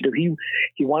information to.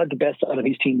 He wanted the best out of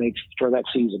his teammates for that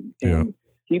season. And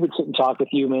he would sit and talk with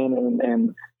you, man,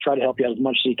 and try to help you out as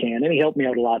much as he can. And he helped me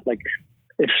out a lot. Like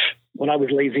when I was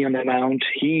lazy on that mound,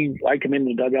 I come in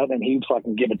the dugout and he'd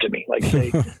fucking give it to me. Like, say,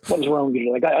 what is wrong with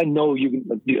you? Like, I know you can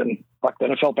do it. And fuck,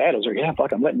 then I felt bad. I was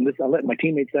like, I'm letting my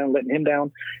teammates down, letting him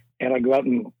down. And I go out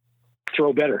and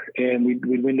throw better. And we'd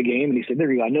win the game. And he said,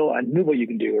 there you go. I knew what you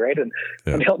can do. Right. And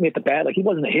he helped me at the bat. Like he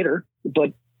wasn't a hitter,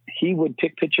 but he would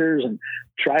pick pitchers and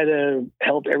try to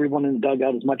help everyone in the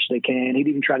dugout as much as they can. He'd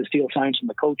even try to steal signs from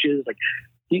the coaches. Like,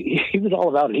 he was all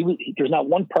about it. There's not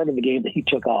one part of the game that he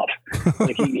took off.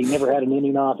 Like he never had an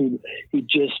inning off. He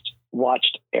just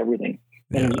watched everything,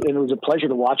 and it was a pleasure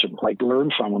to watch him, like learn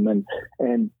from him,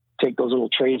 and take those little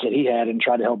trades that he had and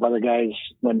try to help other guys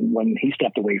when he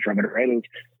stepped away from it. Right?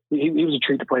 He was a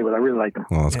treat to play with. I really liked him.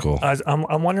 Oh, that's cool.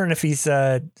 I'm wondering if he's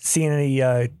seeing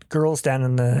any girls down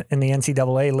in the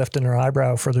NCAA lifting their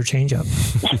eyebrow for their changeup.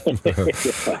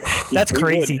 That's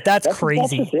crazy. That's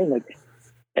crazy. That's the thing. Like,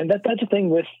 and that's the thing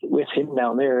with him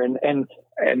down there, and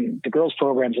the girls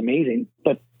program's amazing,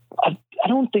 but I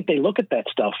don't think they look at that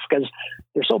stuff because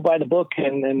they're so by the book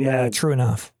and true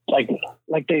enough. Like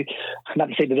they, not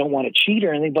to say they don't want to cheat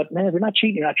or anything, but man, if they're not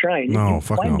cheating, you're not trying. No,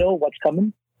 I know what's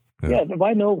coming. Yeah, if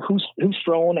I know who's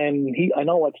throwing and I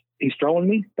know what he's throwing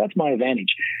me, that's my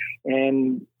advantage.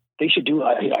 And they should do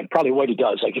probably what he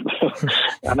does. Like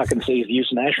I'm not going to say he's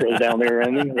Houston Astros down there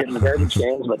and hitting the garbage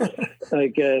cans, but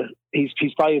like he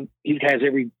has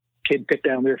every kid picked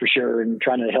down there for sure and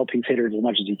trying to help his hitters as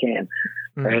much as he can.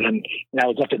 Mm-hmm. And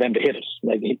now it's up to them to hit us.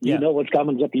 Like you know what's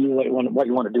coming. It's up to you what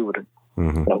you want to do with it.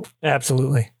 Mm-hmm. So.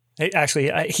 Absolutely.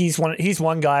 Actually, he's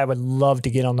one guy I would love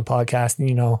to get on the podcast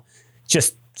and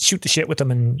just shoot the shit with him.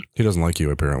 And he doesn't like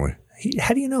you apparently.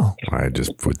 How do you know? I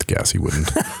just would guess he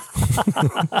wouldn't.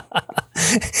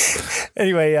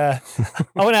 Anyway, I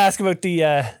want to ask about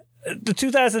the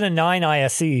 2009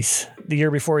 ISCs, the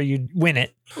year before you win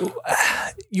it.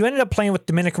 You ended up playing with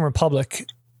Dominican Republic.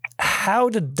 How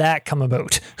did that come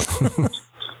about?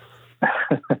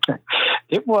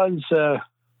 It was, wow,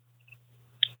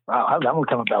 how did that one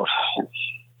come about?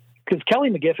 Because Kelly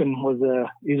McGiffin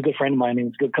he was a good friend of mine. He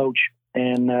was a good coach.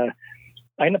 And I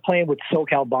ended up playing with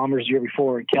SoCal Bombers the year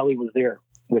before, and Kelly was there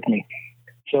with me.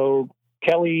 So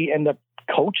Kelly ended up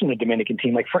coaching the Dominican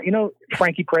team. Like,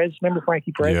 Frankie Perez. Remember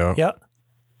Frankie Perez? Yeah. Yeah.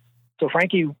 So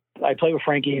I played with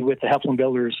Frankie with the Heflin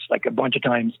Builders like a bunch of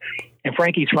times. And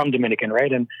Frankie's from Dominican,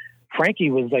 right? And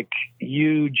Frankie was like a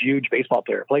huge baseball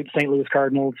player. Played the St. Louis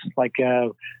Cardinals. Like,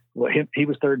 he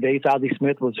was third base. Ozzie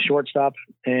Smith was the shortstop.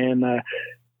 And,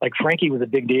 like Frankie was a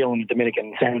big deal in the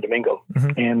Dominican, San Domingo.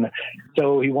 Mm-hmm. And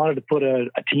so he wanted to put a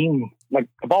team, like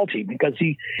a ball team, because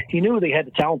he knew they had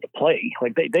the talent to play.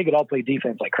 Like they could all play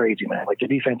defense like crazy, man. Like the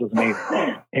defense was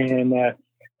amazing. And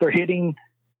their hitting,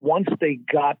 once they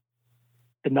got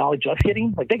the knowledge of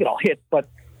hitting, like they could all hit, but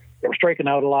they were striking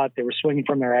out a lot. They were swinging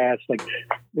from their ass. Like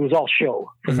it was all show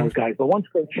from those guys. But once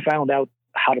they found out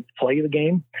how to play the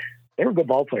game, they were good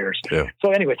ball players. Yeah.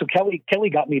 So anyway, so Kelly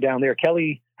got me down there.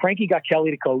 Frankie got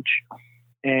Kelly to coach,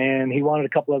 and he wanted a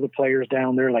couple other players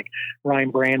down there, like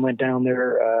Ryan Brand went down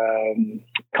there,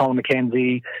 Colin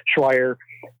McKenzie, Schreier.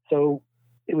 So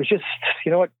it was just,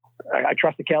 you know what, I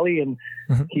trusted Kelly, and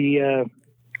he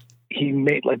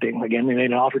made, like, they made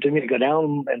an offer to me to go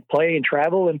down and play and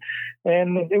travel, and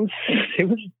it was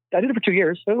I did it for 2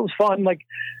 years. So it was fun. Like,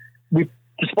 we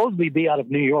supposedly be out of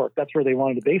New York. That's where they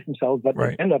wanted to base themselves, but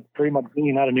they ended up pretty much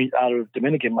being out of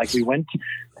Dominican. Like, we went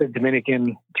to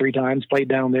Dominican 3 times, played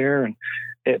down there, and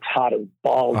it's hot as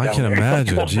balls. I can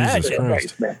imagine. Jesus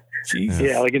Christ. Man.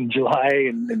 Yeah, like in July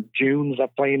and June, I was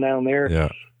playing down there. Yeah,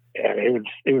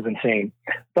 it was insane.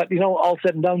 But all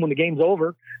said and done, when the game's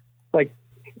over, like,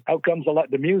 out comes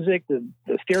the music, the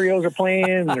stereos are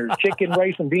playing, there's chicken,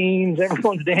 rice, and beans,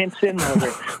 everyone's dancing. I was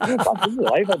like, fuck, this is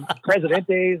life.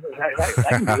 Presidentes, I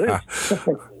can do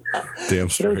this. Damn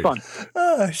straight. It was fun.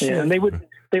 Oh, shit. Yeah, and they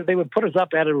would put us up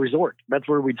at a resort. That's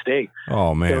where we'd stay.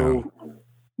 Oh, man. So,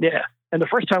 yeah. And the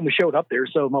first time we showed up there,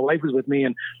 so my wife was with me,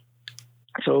 and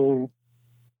so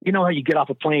you know how you get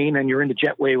off a plane and you're in the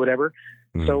jetway, whatever.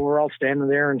 So we're all standing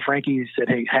there, and Frankie said,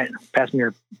 "Hey, pass me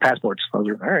your passports." I was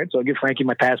like, "All right." So I give Frankie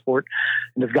my passport,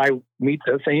 and this guy meets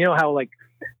us. And you know how, like,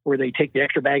 where they take the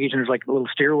extra baggage and there's like a little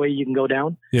stairway you can go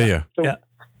down? Yeah. So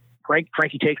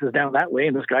Frankie takes us down that way,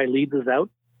 and this guy leads us out.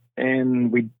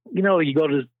 And we, you go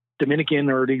to Dominican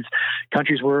or these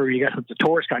countries where you got the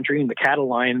tourist country and the cattle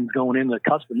line going in the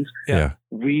customs. Yeah.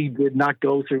 We did not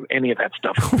go through any of that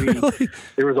stuff. Really?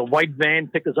 There was a white van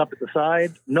picked us up at the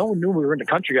side. No one knew we were in the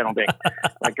country, I don't think.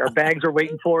 Like, our bags were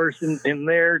waiting for us in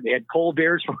there. They had cold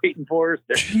beers waiting for us.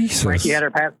 Jesus. Frankie had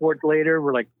our passports later.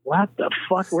 We're like, what the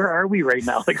fuck? Where are we right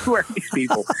now? Like, who are these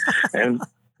people? And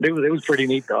it was pretty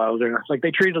neat, though. I was there. Like, they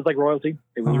treated us like royalty.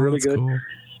 It was really good. Cool.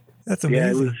 That's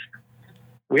amazing. Yeah,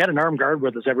 we had an armed guard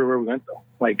with us everywhere we went, though.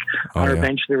 Like, on our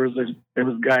bench, there was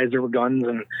guys, there were guns,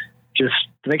 and just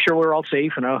to make sure we were all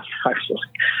safe. And I was like,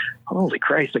 holy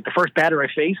Christ. Like, the first batter I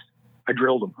faced, I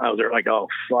drilled him. I was there like, oh,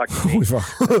 fuck me.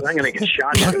 I'm going to get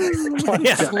shot.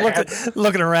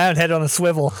 Looking around, head on a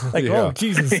swivel. Like, oh,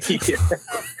 Jesus.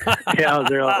 I was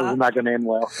there. It was not going to end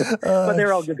well. But they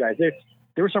were all good guys. There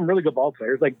were some really good ball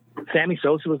players. Like, Sammy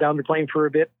Sosa was down there playing for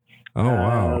a bit. Oh,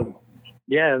 wow.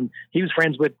 Yeah, and he was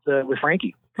friends with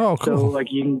Frankie. Oh, cool. So, like,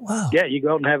 you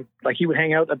go out and have, like, he would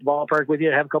hang out at the ballpark with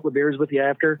you, have a couple of beers with you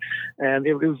after, and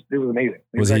it was amazing.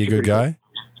 Was he a good guy?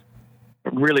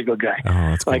 Really good guy. Oh,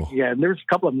 that's cool. Like, yeah, and there's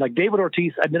a couple of them. Like, David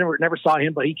Ortiz, I never saw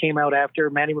him, but he came out after.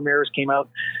 Manny Ramirez came out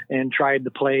and tried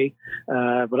to play,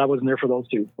 but I wasn't there for those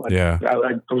two. But yeah.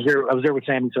 I was there. I was there with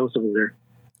Sammy Sosa was there.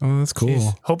 Oh, that's cool.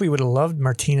 Jeez. Hope he would have loved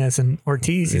Martinez and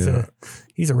Ortiz.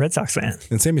 He's a Red Sox fan.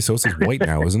 And Sammy Sosa's white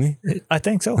now, isn't he? I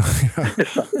think so.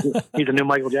 He's a new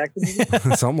Michael Jackson.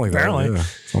 Something like Apparently. that. Yeah.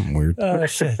 Something weird. Oh,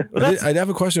 shit. Well, I'd have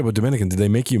a question about Dominican. Did they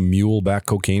make you mule back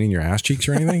cocaine in your ass cheeks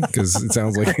or anything? Because it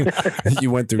sounds like you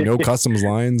went through no customs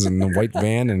lines and a white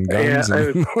van and guns.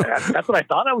 Yeah, that's what I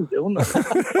thought I was doing.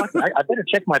 I better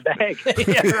check my bag.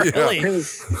 Yeah, really.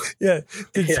 Yeah.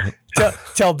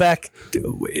 Tell Beck,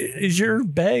 is your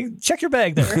bag? Check your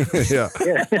bag there. Yeah.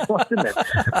 What's in there?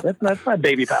 That's not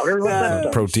baby powder. What's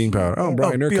that? Protein powder. Oh,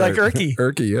 Brian, be like Erky.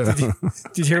 Erky, yeah.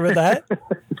 Did you hear about that?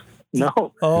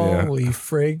 No. Holy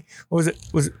frig! What was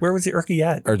it? Where was the Erky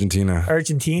at? Argentina.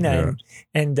 Yeah.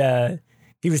 And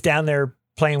he was down there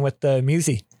playing with the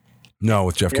Musi. No,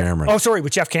 with Jeff Cameron. Oh, sorry,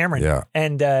 with Jeff Cameron. Yeah.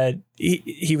 And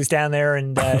he was down there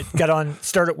and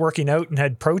started working out and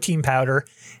had protein powder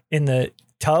in the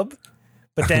tub,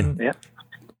 but then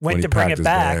went to bring it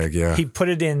back. Bag, He put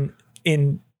it in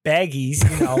baggies,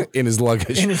 in his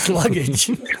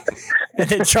luggage. and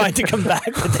then trying to come back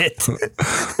with it.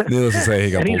 Needless to say,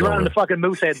 he got And he's pulled running over. the fucking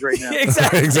moose heads right now.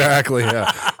 Exactly.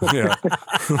 Yeah. Yeah.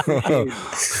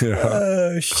 Yeah.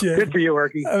 Oh, shit. Good for you,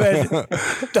 Arky. I mean,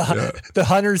 the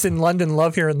hunters in London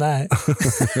love hearing that.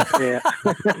 Yeah.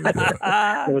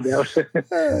 No doubt.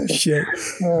 Oh, shit.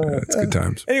 It's good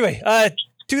times. Anyway,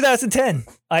 2010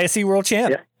 ISC World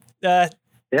Champ. Yeah.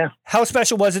 How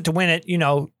special was it to win it? You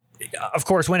know, of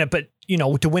course, win it, but you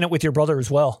know, to win it with your brother as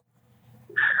well.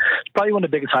 Probably one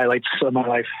of the biggest highlights of my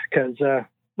life because,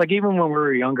 like, even when we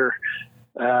were younger,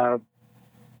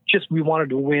 just we wanted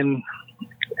to win.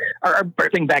 Our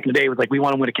thing back in the day was like we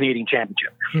want to win a Canadian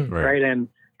championship, right? And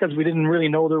because we didn't really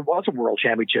know there was a world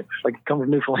championship, like coming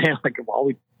from Newfoundland, like all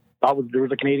we thought was there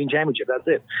was a Canadian championship. That's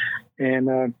it.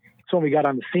 And so when we got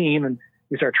on the scene and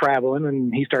we started traveling,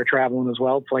 and he started traveling as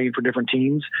well, playing for different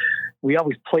teams. We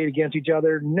always played against each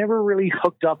other, never really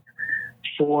hooked up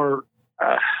for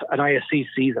an ISC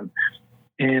season.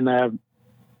 And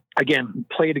again,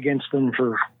 played against them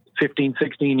for 15,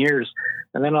 16 years.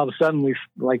 And then all of a sudden, we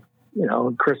like, you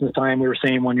know, Christmas time, we were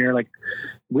saying one year, like,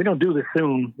 we don't do this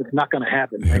soon. It's not going to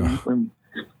happen. Yeah. And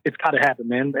it's got to happen,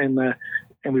 man.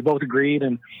 And we both agreed.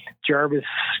 And Jarvis,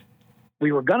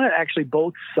 we were going to actually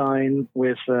both sign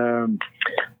with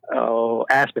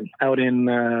Aspen out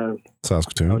in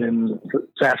Saskatoon.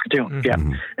 Mm-hmm.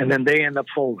 Yeah. And then they end up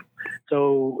folding.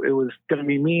 So it was going to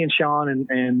be me and Sean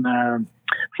and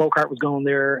Folkhart was going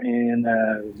there, and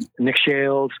Nick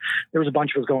Shales. There was a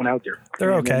bunch of us going out there.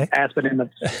 They're okay. Aspen ended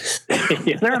up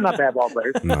yeah, they're not bad ball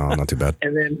players. No, not too bad.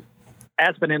 And then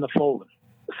Aspen ended up folding.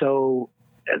 So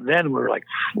then we're like,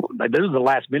 this is the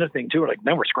last minute thing too. We're like,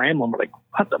 then we're scrambling. We're like,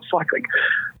 what the fuck? Like,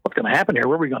 what's going to happen here?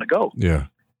 Where are we going to go? Yeah.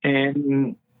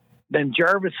 And then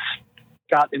Jarvis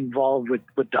got involved with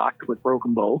Doc, with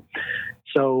Broken Bow.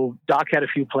 So Doc had a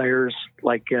few players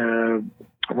like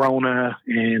Rona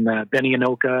and Benny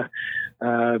Anoka.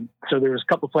 So there was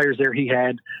a couple of players there he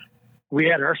had. We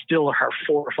had our 4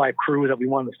 or 5 crew that we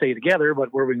wanted to stay together,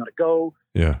 but where are we going to go?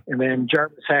 Yeah. And then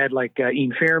Jarvis had like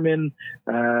Ian Fairman,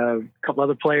 a couple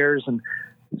other players. And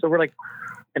so we're like,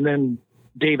 and then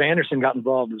Dave Anderson got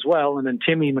involved as well. And then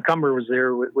Timmy McCumber was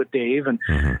there with Dave. And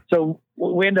so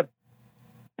we ended up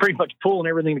pretty much pulling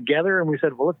everything together. And we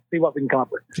said, well, let's see what we can come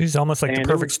up with. She's almost like the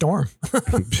perfect storm.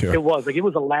 Yeah. It was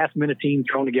a last minute team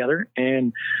thrown together,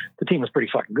 and the team was pretty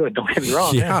fucking good. Don't get me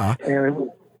wrong. Yeah. And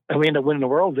we ended up winning the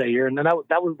World that year. And then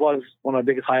that was one of the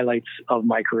biggest highlights of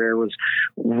my career, was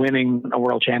winning a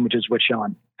World Championships with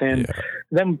Sean. And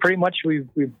then pretty much we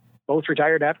both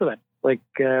retired after that. Like,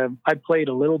 I played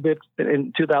a little bit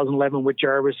in 2011 with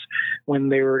Jarvis when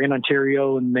they were in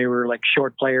Ontario and they were like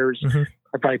short players.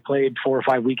 I probably played 4 or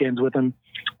 5 weekends with them,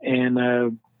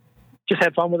 and just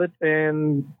had fun with it,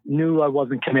 and knew I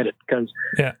wasn't committed because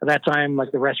at that time,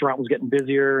 like, the restaurant was getting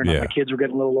busier and my kids were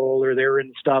getting a little older. They were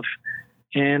in stuff.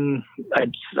 And I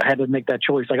had to make that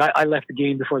choice. Like, I left the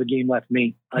game before the game left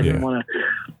me. I didn't want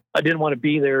to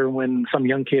be there when some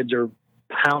young kids are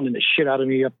pounding the shit out of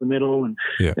me up the middle, and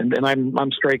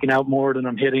I'm striking out more than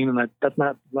I'm hitting, and that's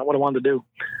not what I wanted to do.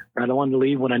 Right? I wanted to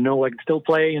leave when I know I could still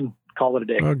play and call it a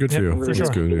day. Oh, good for you. That's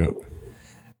good.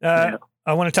 Yeah.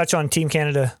 I want to touch on Team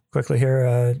Canada quickly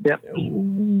here.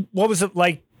 What was it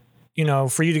like, you know,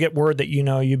 for you to get word that, you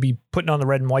know, you'd be putting on the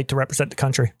red and white to represent the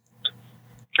country?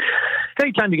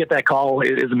 Anytime you get that call,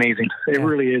 it is amazing. It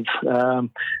really is.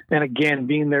 And again,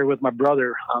 being there with my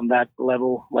brother on that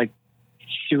level, like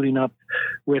shooting up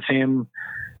with him,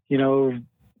 you know,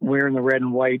 wearing the red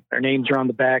and white, our names are on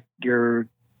the back, your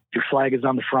flag is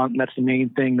on the front, and that's the main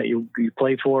thing that you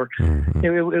play for.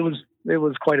 It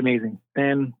was quite amazing.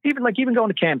 And even going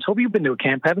to camps. Hope you've been to a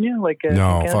camp, haven't you? Like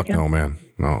no, fuck camp? No, man,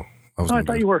 no. I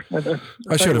thought you were.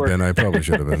 I should have been. I probably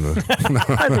should have been.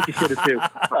 I think you should have too.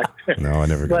 No, I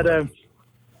never.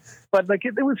 But like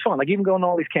it was fun. Like even going to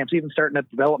all these camps, even starting at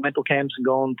developmental camps and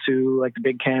going to like the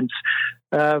big camps.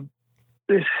 It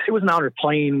was an honor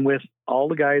playing with all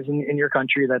the guys in your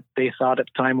country that they thought at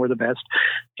the time were the best,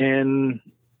 and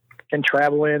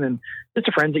traveling and just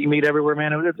the friends that you meet everywhere,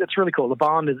 man. It's really cool. The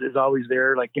bond is always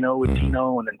there, like, you know, with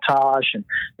Tino and then Tosh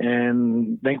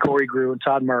and then Corey Grew and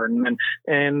Todd Martin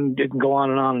and it can go on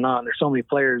and on and on. There's so many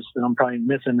players that I'm probably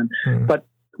missing, but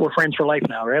we're friends for life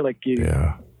now, right? Like you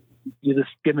just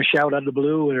give them a shout out of the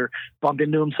blue or bump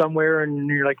into them somewhere and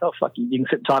you're like, oh fuck, you can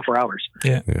sit and talk for hours.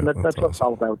 That's what it's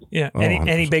all about. Yeah.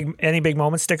 Any big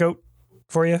moments stick out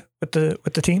for you with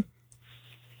the team?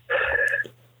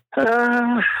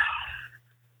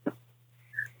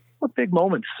 What big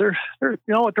moments? They're you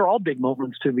know what, they're all big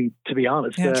moments to be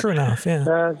honest. Yeah, true enough.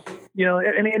 Yeah. You know,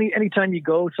 any time you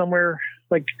go somewhere,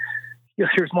 like, you know,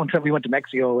 there's one time we went to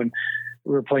Mexico and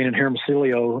we were playing in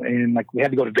Hermosillo, and like we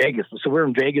had to go to Vegas. So we were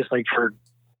in Vegas like for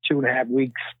 2.5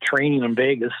 weeks training in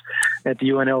Vegas at the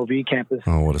UNLV campus.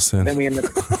 Oh, what a sin. Then we ended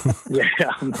up,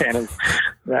 yeah, man,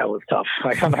 that was tough.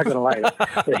 Like, I'm not going to lie.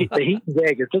 The heat in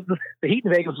Vegas, the heat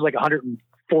in Vegas was like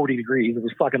 140 degrees. It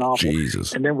was fucking awful.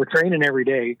 Jesus. And then we're training every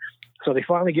day. So they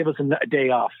finally give us a day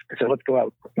off. I said, let's go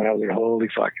out. And I was like, holy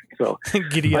fuck. So I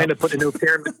ended up putting a new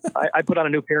pyramid. I put on a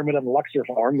new pyramid on the Luxor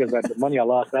farm because the money I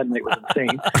lost that night was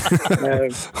insane.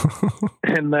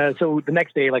 So the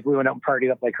next day, like, we went out and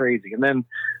partied up like crazy. And then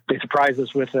they surprised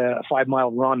us with a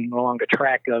 5-mile run along the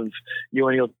track of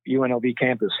UNLV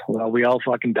campus. Well, we all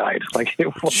fucking died. Like, it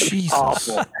was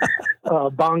awful.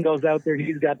 Bongo's out there.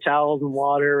 He's got towels and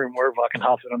water, and we're fucking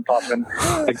huffing and puffing.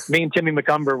 Like, me and Timmy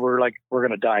McCumber were like, we're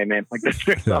going to die, man. Like,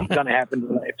 there's something going to happen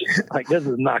tonight. Like, this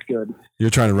is not good. You're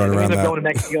trying to run around we ended that. up going to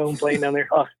Mexico and playing down there.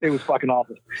 Oh, it was fucking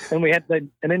awful. And we had and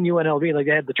then UNLV, like,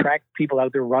 they had the track people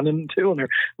out there running too, and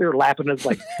they were lapping us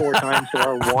like 4 times to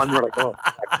our 1. We're like, oh,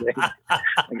 fuck, like,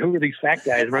 who are these fat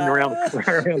guys running around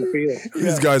the field?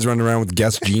 These guys running around with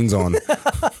Guess jeans on.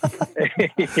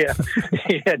 yeah,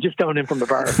 just coming in from the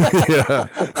bar.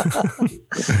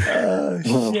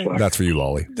 That's for you,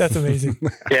 Lolly. That's amazing.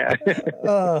 Yeah.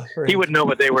 He wouldn't know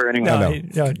what they were anyway.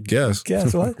 No, Guess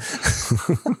what?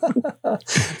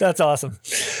 That's awesome.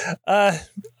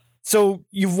 So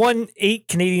you've won 8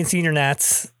 Canadian senior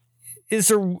nats. Is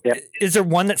there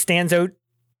one that stands out,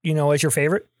 as your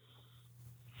favorite?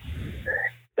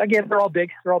 Again, they're all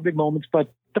big. They're all big moments,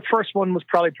 but the first one was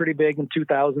probably pretty big in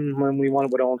 2000 when we won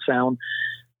it with Owen Sound.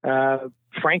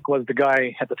 Frank was the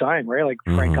guy at the time, right? Like,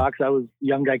 Frank Cox, I was a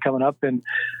young guy coming up, and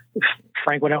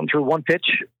Frank went out and threw 1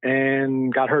 pitch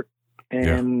and got hurt.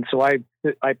 And so I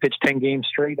pitched 10 games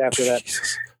straight after that.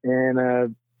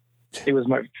 And it was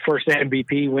my first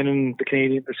MVP winning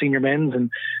the senior men's,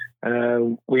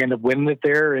 and we ended up winning it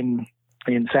there in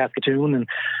Saskatoon. And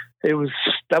that was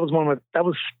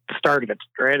the start of it,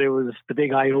 right? It was the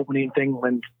big eye-opening thing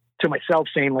when, to myself,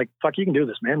 saying like, fuck, you can do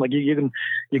this, man. Like, you can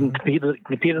compete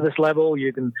at this level.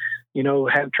 You can,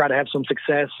 try to have some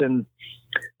success, and,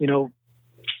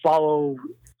 follow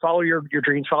your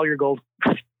dreams, follow your goals,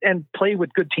 and play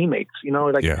with good teammates.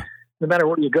 No matter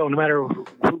where you go, no matter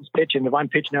who's pitching, if I'm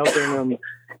pitching out there and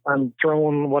I'm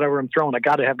throwing whatever I'm throwing, I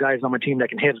got to have guys on my team that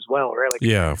can hit as well, right?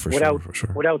 Like, for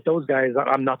sure. Without those guys,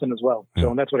 I'm nothing as well. Yeah.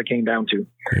 So that's what it came down to.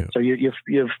 Yeah. So you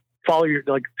follow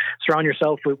surround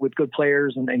yourself with good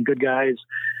players and good guys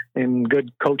and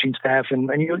good coaching staff, and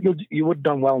you would have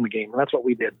done well in the game. And that's what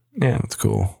we did. Yeah, that's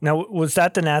cool. Now, was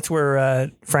that the Nats where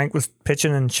Frank was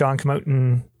pitching and Sean come out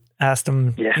and asked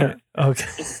him? Yeah. Okay.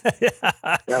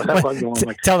 That was the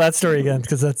one. Tell that story again,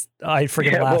 because I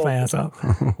freaking laughed my ass off.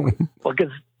 Well,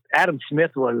 because Adam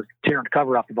Smith was tearing the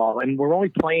cover off the ball, and we're only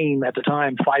playing at the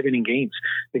time 5-inning games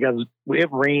because it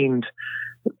rained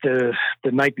the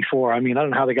night before. I mean, I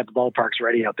don't know how they got the ballparks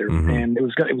ready out there, and it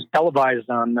was televised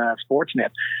on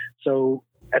Sportsnet. So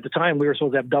at the time, we were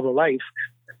supposed to have double life,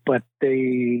 but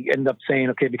they ended up saying,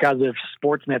 okay, because if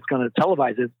Sportsnet's going to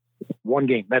televise it, 1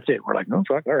 game, that's it. We're like, no,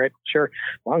 fuck, all right, sure,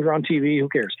 as long as we're on TV, who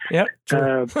cares? Yeah.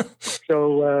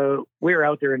 So we were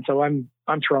out there, and so I'm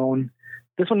throwing.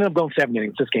 This one ended up going 7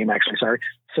 innings. This game, actually, sorry.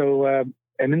 So I'm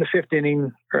in the 5th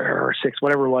inning or 6th,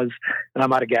 whatever it was, and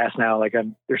I'm out of gas now. Like,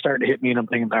 they're starting to hit me, and I'm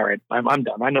thinking, all right, I'm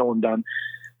done. I know I'm done.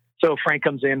 So Frank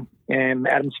comes in, and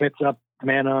Adam Smith's up,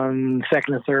 man on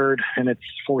 2nd and 3rd, and it's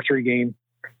 4-3 game.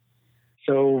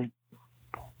 So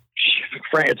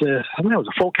Frank, I don't know, it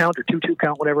was a full count or 2-2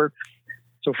 count, whatever.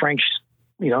 So Frank's,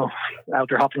 out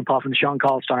there huffing and puffing. Sean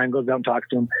calls time, goes down and talks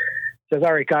to him. Says,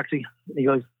 all right, Coxie. He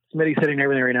goes, Smitty's hitting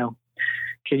everything right now.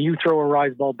 Can you throw a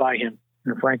rise ball by him?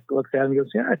 And Frank looks at him and goes,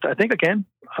 yeah, I think I can.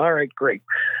 All right, great.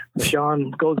 So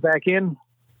Sean goes back in,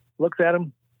 looks at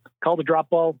him, called the drop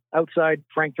ball outside.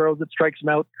 Frank throws it, strikes him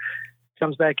out.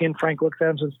 Comes back in. Frank looks at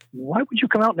him and says, why would you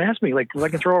come out and ask me if I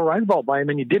can throw a rise ball by him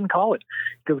and you didn't call it?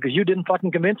 Because you didn't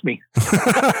fucking convince me.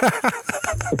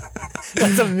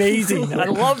 That's amazing. I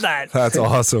love that. That's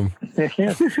awesome.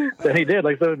 Yeah. Then he did.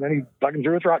 Then he fucking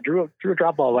drew a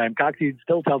drop ball by him. Coxie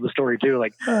still tells the story too.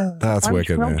 That's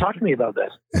wicked, man. Talk to me about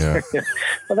that. Yeah.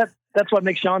 Well, that's what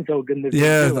makes Sean so good in this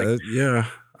game too. Yeah.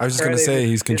 I was just going to say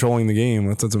he's controlling the game.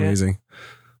 That's amazing.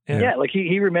 Yeah,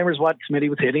 he remembers what Smitty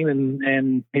was hitting,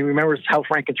 and he remembers how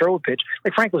Frank can throw a pitch.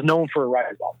 Like, Frank was known for a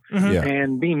rise ball,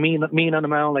 and being mean on the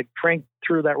mound. Like, Frank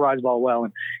threw that rise ball well,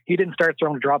 and he didn't start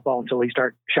throwing a drop ball until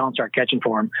Sean started catching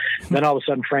for him. Then all of a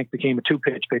sudden, Frank became a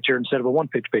 2-pitch pitcher instead of a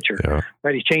 1-pitch pitcher. Yeah.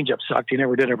 Right, his changeup sucked. He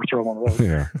never did ever throw one of those.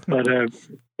 Yeah.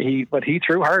 But he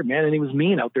threw hard, man, and he was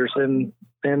mean out there. And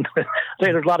And say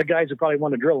there's a lot of guys who probably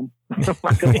want to drill them. I'm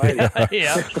not gonna lie to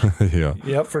you. Yeah.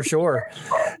 Yep, for sure.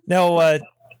 Now,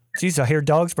 geez, I hear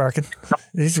dogs barking.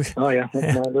 Oh yeah,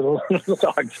 that's my little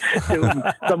dogs doing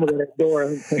some of that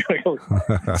door.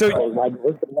 So I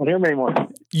don't hear them anymore.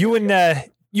 you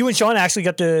and Sean actually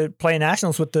got to play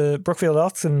nationals with the Brookfield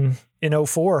Elks in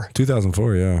 04.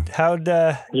 2004, yeah.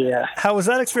 How was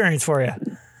that experience for you?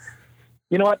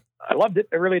 You know what? I loved it.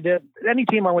 I really did. Any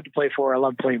team I went to play for, I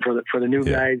loved playing for the new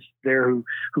guys there who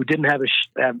didn't have a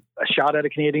shot at the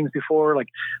Canadians before. Like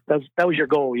that was your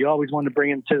goal. You always wanted to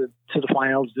bring them to the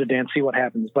finals and see what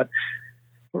happens. But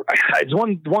it's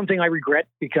one thing I regret,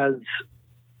 because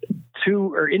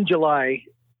in July,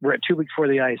 we're at 2 weeks before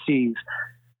the ISCs.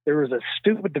 There was a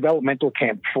stupid developmental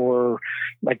camp for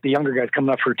like the younger guys coming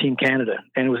up for Team Canada,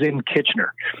 and it was in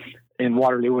Kitchener, in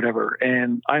Waterloo, whatever.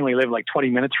 And I only lived like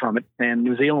 20 minutes from it, and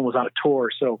New Zealand was on a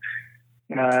tour. So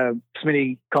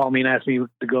Smitty called me and asked me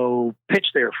to go pitch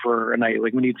there for a night.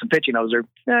 Like, we need some pitching. I was there.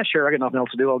 Yeah, sure. I got nothing else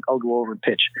to do. I'll go over and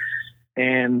pitch.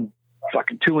 And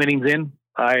fucking 2 innings in,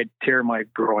 I tear my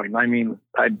groin. I mean,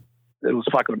 it was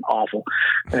fucking awful.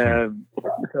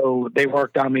 So they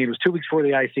worked on me. It was 2 weeks before the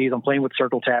ICs. I'm playing with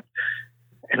Circle Tap,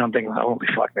 and I'm thinking, holy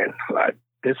fuck, man,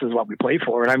 this is what we play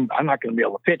for, and I'm not going to be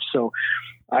able to pitch. So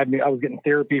I was getting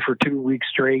therapy for 2 weeks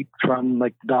straight from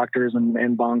like the doctors,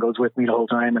 and Bongo's with me the whole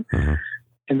time.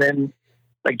 And then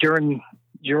like during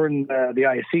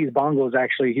the ISCs, Bongo's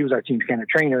actually, he was our Team Canada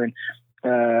trainer, and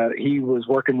he was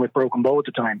working with Broken Bow at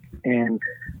the time. And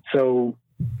so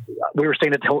we were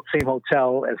staying at the same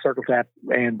hotel as Circle Tap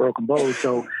and Broken Bow.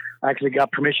 So I actually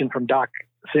got permission from Doc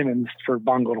Simmons for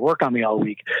Bongo to work on me all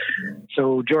week.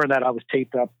 So during that, I was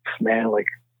taped up, man, like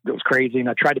it was crazy. And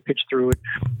I tried to pitch through it.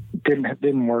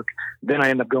 Didn't work. Then I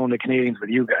ended up going to Canadians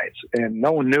with you guys, and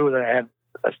no one knew that I had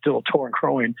still a torn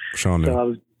groin. Sean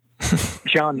knew. So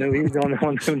Sean knew. He was the only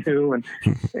one who knew.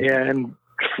 And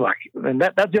fuck. And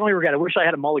that's the only regret. I wish I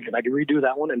had a mulligan. I could redo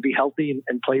that one and be healthy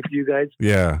and play for you guys.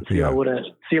 Yeah. See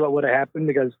what would have happened,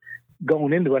 because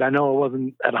going into it, I know I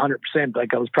wasn't at 100%.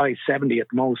 Like I was probably 70 at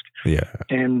the most. Yeah.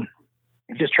 And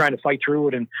just trying to fight through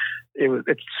it, and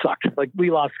it sucked. Like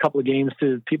we lost a couple of games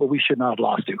to people we should not have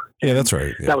lost to. Yeah, that's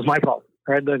right. Yeah. That was my fault.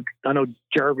 Right? I know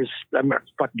Jarvis.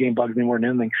 Fucking game bugs me more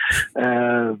than anything.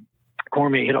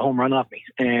 Cormier hit a home run off me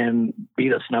and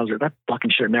beat us, and I was like, that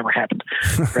fucking should have never happened.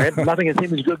 Right? Nothing against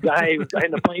him. He's a good guy. I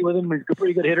ended up playing with him. He's a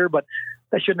pretty good hitter, but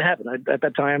that shouldn't happen. At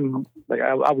that time, like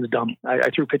I was dumb. I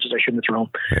threw pitches I shouldn't have thrown.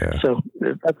 Yeah. So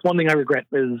that's one thing I regret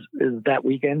is that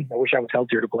weekend. I wish I was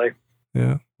healthier to play.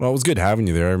 Yeah. Well, it was good having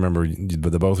you there. I remember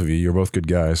the both of you. You're both good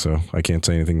guys, so I can't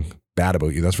say anything bad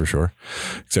about you, that's for sure.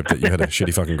 Except that you had a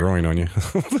shitty fucking groin on you.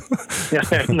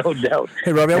 Yeah, no doubt.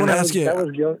 Hey, Robbie, I want to ask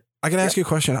you. I can ask you a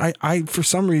question. I for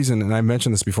some reason, and I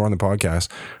mentioned this before on the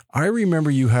podcast, I remember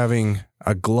you having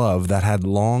a glove that had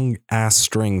long ass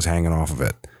strings hanging off of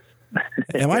it.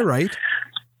 Am I right?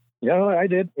 Yeah, I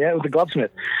did. Yeah, it was a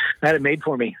glovesmith. I had it made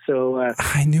for me. So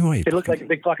I knew it looked like a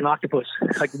big fucking octopus,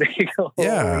 like the big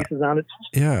laces on it.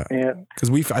 Yeah, yeah.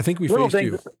 Because I think we faced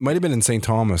you. Might have been in St.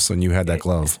 Thomas when you had that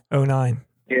glove. 09.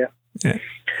 Yeah.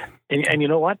 And you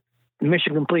know what?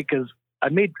 Mission complete, because I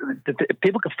made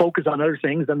people could focus on other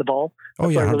things than the ball.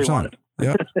 That's what I really wanted.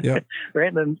 Yeah, yeah.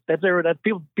 Right, and that's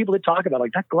people that talk about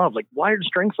like that glove, like why are the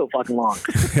strings so fucking long?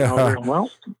 Yeah. Well,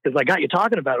 because I got you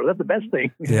talking about it. That's the best thing.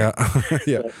 Yeah,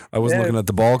 yeah. I wasn't looking at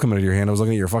the ball coming out of your hand. I was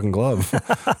looking at your fucking glove.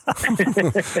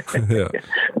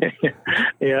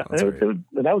 Yeah.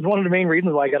 That was one of the main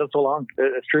reasons why I got it so long.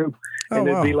 It's true. And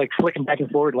it'd be like flicking back and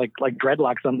forward like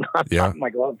dreadlocks on top of my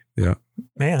glove. Yeah.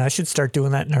 Man, I should start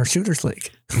doing that in our shooters league.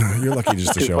 You're lucky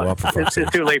just to show up.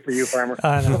 It's too late for you, Farmer.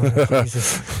 I know.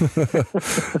 Jesus.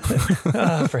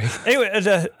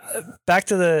 Anyway, back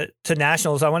to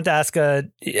nationals. I wanted to ask,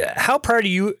 how proud are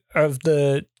you of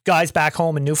the guys back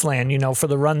home in Newfoundland? For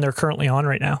the run they're currently on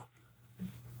right now.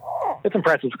 It's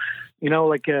impressive.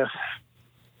 Like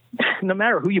no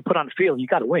matter who you put on the field, you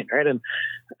got to win, right? And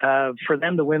for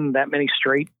them to win that many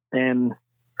straight, and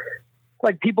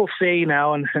like people say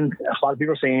now, and a lot of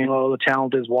people are saying, "Oh, the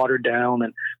talent is watered down,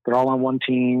 and they're all on one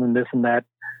team, and this and that."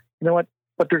 You know what?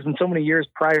 But there's been so many years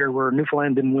prior where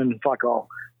Newfoundland didn't win fuck all,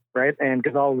 right? And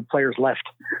because all the players left,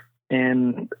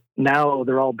 and now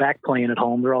they're all back playing at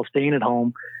home. They're all staying at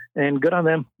home, and good on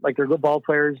them. Like they're good ball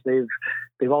players.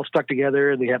 They've all stuck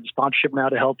together. They have the sponsorship now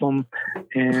to help them,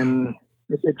 and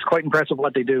it's quite impressive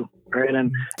what they do, right?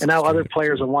 And now other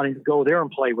players are wanting to go there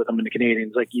and play with them in the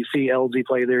Canadians. Like you see LZ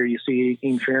play there, you see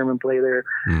Ian Fairman play there,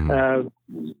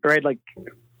 right? Like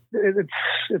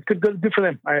it's good for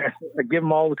them. I give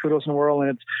them all the kudos in the world,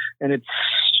 and it's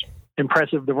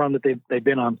impressive the run that they've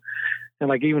been on. And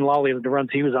like even Lolly, the runs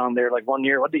he was on there, like one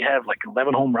year, what did he have? Like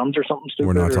 11 home runs or something stupid?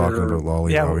 We're not talking about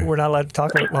Lolly. Yeah, are we? we're not allowed to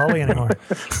talk about Lolly anymore.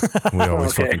 We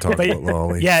always fucking talk about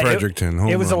Lolly. Yeah, Fredericton.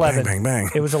 it was home run, 11. Bang, bang,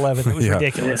 bang. It was 11. It was Yeah.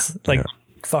 ridiculous. Like,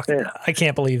 fuck, I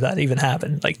can't believe that even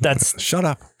happened. Like, that's... Shut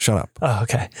up. Oh,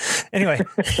 okay. Anyway.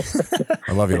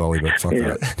 I love you, Lolly, but fuck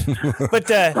that. But,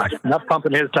 not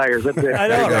pumping his tires. That's it. I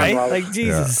know, right? Lolly. Like,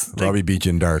 Jesus. Yeah. Robbie beat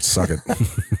you in darts. Suck it.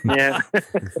 Yeah.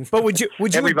 But would you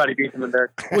Everybody beats him in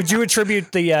there. would you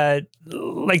attribute the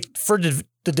like for the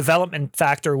development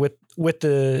factor with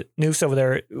the Noose over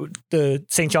there, the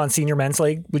St. John Senior Men's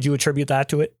League? Would you attribute that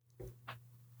to it?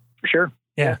 For sure.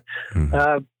 Yeah.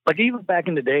 Like even back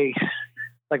in the day,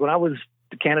 like when I was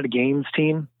the Canada Games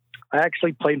team, I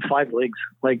actually played in 5 leagues.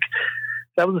 Like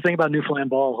that was the thing about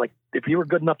Newfoundland ball. Like if you were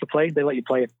good enough to play, they let you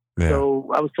play it. Yeah. So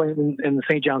I was playing in the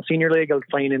St. John Senior League. I was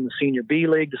playing in the Senior B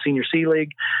League, the Senior C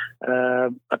League. I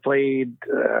played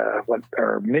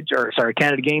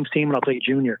Canada Games team, and I played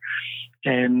junior.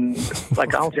 And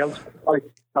like honestly, I was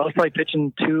probably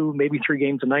pitching 2, maybe 3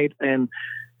 games a night, and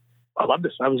I loved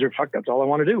this. I was there. Fuck, that's all I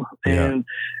want to do. Yeah. And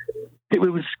it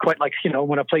was quite like,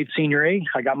 when I played Senior A,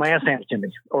 I got my ass handed to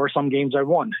me, or some games I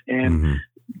won. And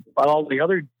but all the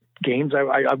other games,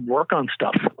 I work on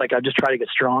stuff. Like I just try to get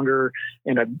stronger.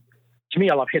 And to me,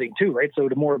 I love hitting too, right? So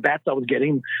the more bats I was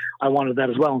getting, I wanted that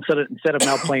as well. Instead of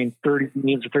now playing 30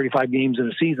 games or 35 games in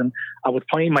a season, I was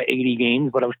playing my 80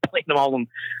 games, but I was playing them all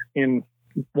in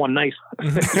one night.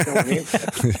 You know what I mean?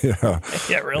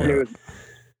 Yeah, really.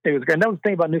 It was great. And that was the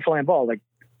thing about Newfoundland ball. Like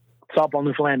softball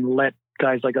Newfoundland let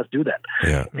guys like us do that.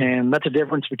 Yeah. And that's a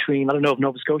difference between, I don't know if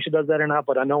Nova Scotia does that or not,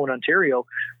 but I know in Ontario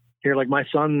here, like my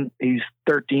son, he's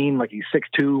 13, like he's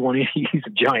 6'2", he's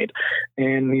a giant,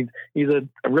 and he's a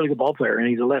really good ball player, and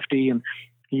he's a lefty, and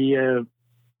he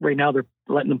right now they're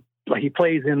letting him, like he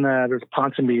plays in there's a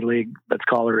Ponsonby League that's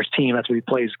called, or his team, that's what he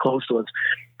plays close to us,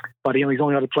 but he's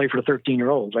only allowed to play for the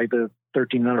 13-year-olds, right? The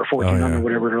 13 under, 14 under,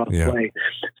 whatever they're allowed to play.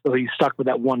 So he's stuck with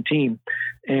that one team.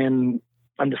 And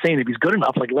I'm just saying, if he's good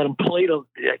enough, like let him play to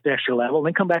the extra level, and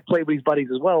then come back play with his buddies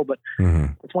as well. But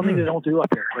it's one thing they don't do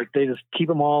up here. Like they just keep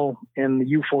them all in the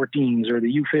U14s or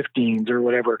the U15s or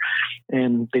whatever,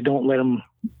 and they don't let them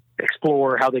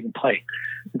explore how they can play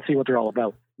and see what they're all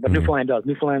about. But Newfoundland does.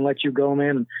 Newfoundland lets you go,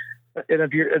 man. And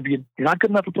if you're not good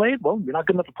enough to play it, well, you're not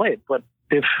good enough to play it. But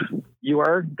if you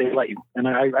are, they let you, and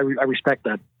I respect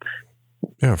that.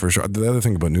 Yeah, for sure. The other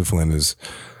thing about Newfoundland is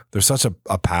there's such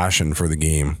a passion for the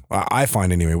game. I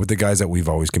find anyway, with the guys that we've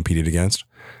always competed against,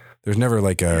 there's never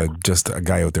like just a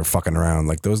guy out there fucking around.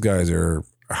 Like those guys are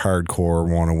hardcore,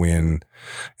 want to win,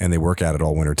 and they work at it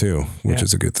all winter too, which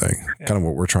is a good thing. Kind of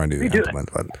what we're trying to implement.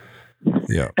 But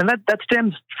and that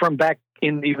stems from back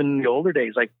in even the older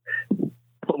days. Like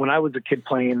when I was a kid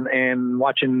playing and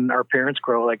watching our parents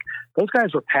grow, like those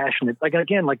guys were passionate. Like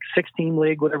again, like 16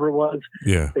 league, whatever it was.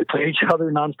 Yeah. They played each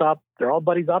other nonstop. They're all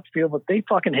buddies off the field, but they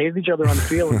fucking hated each other on the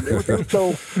field. And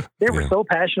they were so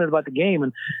passionate about the game,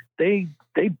 and they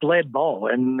bled ball,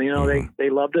 and they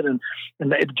loved it, and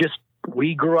it just,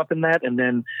 we grew up in that, and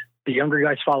then the younger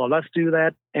guys followed us do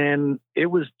that, and it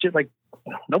was just like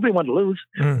nobody wanted to lose.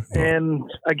 And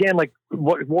again, like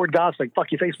Ward Goss, like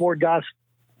fuck, you face Ward Goss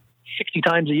 60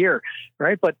 times a year,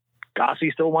 right? But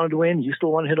Gossy still wanted to win. You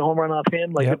still want to hit a home run off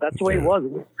him. Like that's the way it was.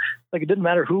 Like it didn't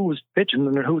matter who was pitching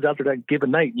and who was out there that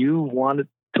given night. You wanted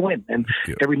to win, and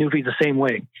every newbie's the same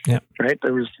way. Yeah, right.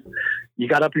 You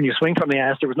got up and you swing from the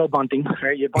ass. There was no bunting,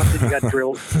 right? You bunted, you got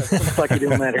drilled. It's like you're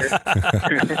doing that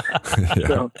here.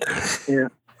 So,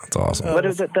 that's awesome. But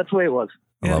that's the way it was.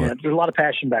 There's a lot of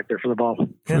passion back there for the ball.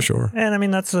 For sure. And I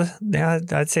mean, I'd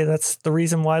say that's the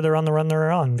reason why they're on the run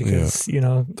they're on, because,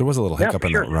 there was a little hiccup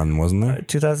in that run, wasn't there?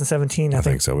 2017, I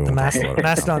think so. We the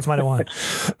Mastodons might have won.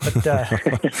 But,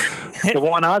 the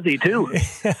one Aussie, too.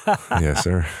 Yes,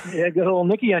 sir. Yeah, good old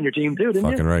Nicky on your team, too, didn't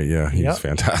you? Fucking right, yeah. He's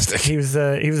fantastic. He was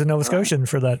a Nova Scotian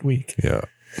for that week. Yeah.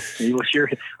 He was sure.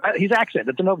 His accent,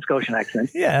 it's a Nova Scotian accent.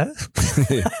 Yeah.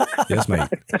 Yes, mate.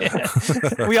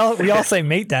 We all say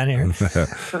mate down here.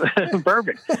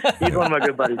 Perfect. He's one of my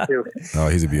good buddies too. Oh,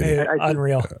 he's a beauty.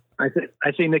 Unreal. I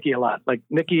see Nicky a lot. Like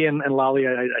Nicky and Lolly,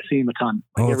 I see him a ton.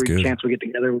 Like every chance we get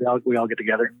together, we all get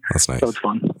together. That's nice. So it's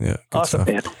fun. Yeah. Awesome.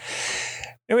 Yeah.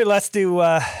 Anyway, let's do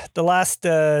the last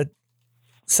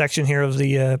section here of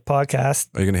the podcast.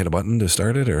 Are you going to hit a button to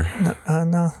start it, or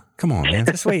no? Come on, man.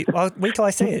 Just wait. I'll wait till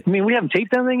I say it. I mean, we haven't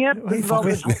taped anything yet. Just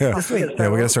wait. Yeah,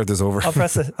 we got to start this over. I'll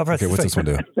press it. Okay, what's this one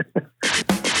do?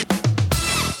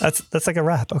 That's like a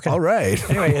wrap. Okay. All right.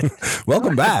 Anyway,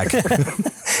 welcome back.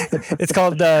 It's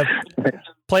called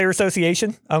Player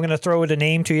Association. I'm going to throw it a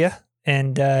name to you,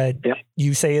 and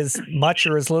you say as much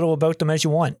or as little about them as you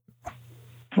want.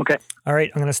 Okay. All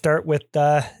right. I'm going to start with,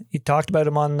 you talked about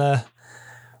him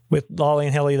with Lolly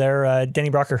and Hilly there, Denny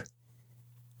Brucker.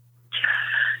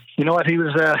 You know what? He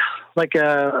was like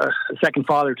a second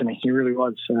father to me. He really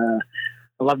was.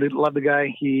 I loved the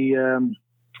guy. He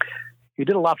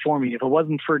did a lot for me. If it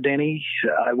wasn't for Denny,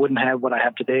 I wouldn't have what I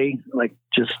have today. Like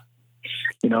just,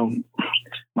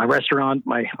 my restaurant,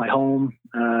 my home,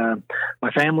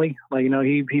 my family. Like,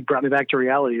 he brought me back to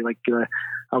reality. Like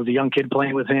I was a young kid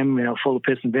playing with him, full of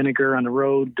piss and vinegar on the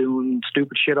road, doing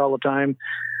stupid shit all the time.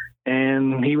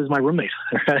 And he was my roommate.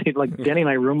 Right? Like Denny and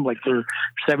I roomed like for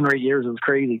 7 or 8 years. It was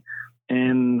crazy.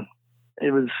 And it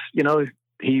was,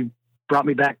 he brought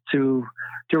me back to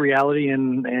reality,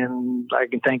 and I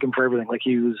can thank him for everything. Like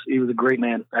he was a great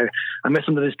man. I miss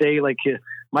him to this day. Like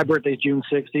my birthday's June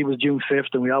 6th. He was June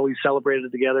 5th, and we always celebrated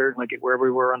it together, like wherever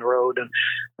we were on the road.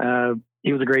 And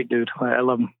he was a great dude. I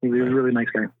love him. He was a really nice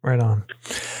guy. Right on.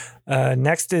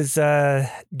 Next is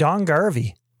Don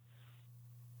Garvey.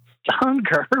 Don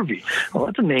Garvey. Well,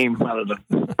 that's a name out of the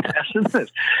past, isn't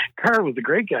it? Garv was a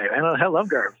great guy. I love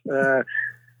Garv.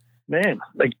 Man,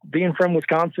 like being from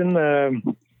Wisconsin,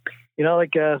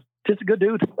 just a good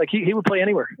dude. Like he would play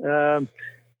anywhere.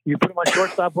 You put him on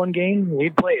shortstop one game,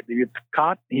 he'd play it. If you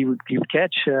caught, he would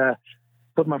catch.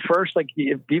 Put him on first. Like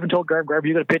he even told Garv,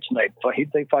 you got to pitch tonight. So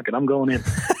he'd say, "Fuck it, I'm going in."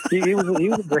 he was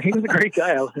a great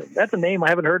guy. That's a name I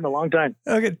haven't heard in a long time.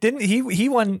 Okay, didn't he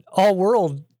won All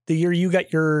World the year you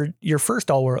got your first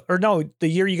All World, or no, the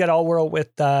year you got All World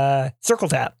with Circle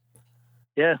Tap?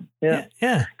 Yeah.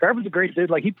 Garv was a great dude.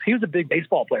 Like he was a big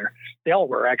baseball player. They all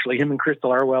were, actually. Him and Crystal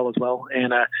Arwell as well.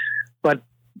 And but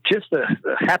just a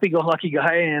happy-go-lucky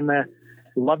guy, and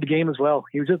loved the game as well.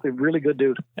 He was just a really good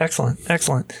dude. Excellent.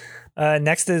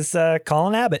 Next is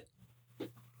Colin Abbott.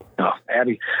 Oh,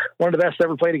 Abby, one of the best to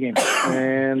ever played a game,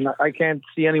 and I can't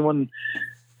see anyone.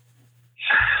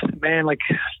 Man, like.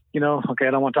 Okay,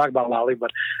 I don't want to talk about Lolly,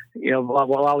 but what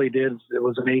Lolly did, it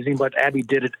was amazing. But Abby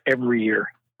did it every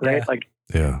year, right? Yeah. Like,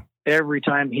 yeah, every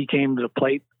time he came to the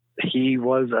plate, he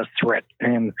was a threat,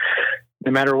 and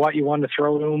no matter what you wanted to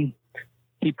throw to him,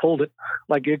 he pulled it.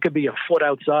 Like it could be a foot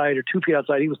outside or 2 feet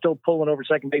outside, he was still pulling over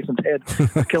second baseman's head,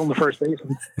 killing the first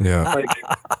baseman. Yeah, like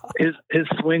his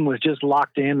swing was just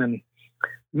locked in, and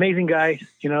amazing guy.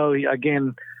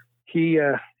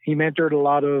 He mentored a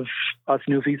lot of us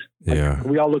Newfies. Yeah.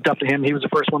 We all looked up to him. He was the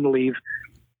first one to leave,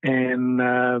 and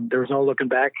there was no looking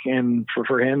back. And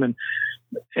for him,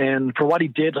 and for what he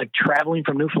did, like traveling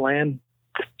from Newfoundland,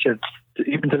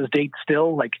 even to this date,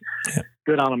 still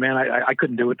good on him, man. I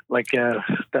couldn't do it. Like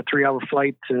that 3-hour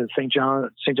flight to St.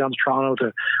 John's, Toronto,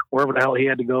 to wherever the hell he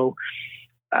had to go.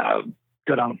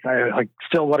 Good on him.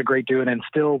 Still, what a great dude, and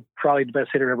still probably the best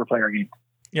hitter ever play our game.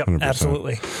 Yep, 100%.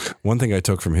 Absolutely. One thing I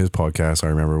took from his podcast, I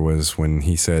remember, was when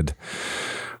he said,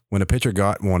 when a pitcher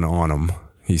got one on him,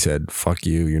 he said, "Fuck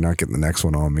you, you're not getting the next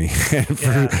one on me."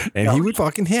 He would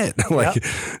fucking hit.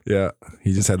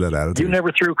 He just had that attitude. You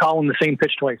never threw Colin the same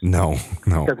pitch twice. No.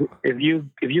 Because if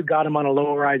you got him on a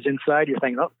low rise inside, you're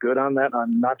thinking, "Oh, good on that.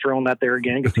 I'm not throwing that there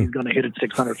again because he's going to hit it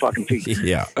 600 fucking feet."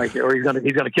 Yeah. Or he's going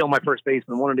to kill my first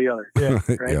baseman, one or the other. Yeah.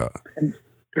 Right. Yeah. And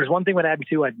there's one thing with Abby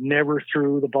too. I'd never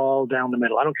threw the ball down the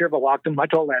middle. I don't care if I walked him. I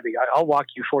told Abby, I'll walk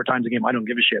you 4 times a game. I don't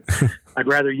give a shit. I'd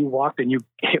rather you walk than you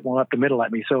hit one up the middle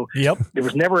at me. So there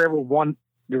was never ever one.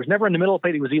 There was never in the middle of the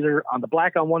plate. He was either on the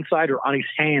black on one side or on his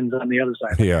hands on the other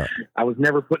side. Yeah. I was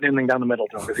never putting anything down the middle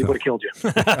to him because he would have killed you.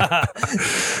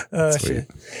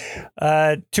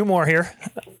 Shit. 2 more here.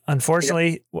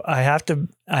 Unfortunately, I have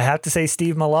to say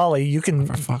Steve Mullally. You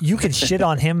can shit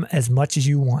on him as much as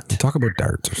you want. Talk about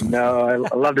darts or something. No, I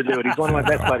love to do it. He's one of my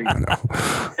best buddies.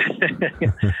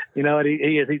 You know what he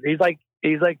is? He's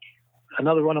like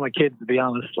another one of my kids, to be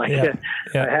honest. Like I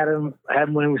had him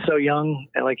when he was so young,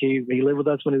 and like he lived with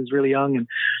us when he was really young,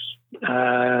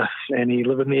 and he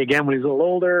lived with me again when he was a little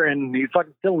older, and he's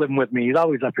fucking still living with me. He's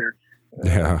always up here.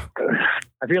 Yeah.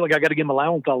 I feel like I got to give him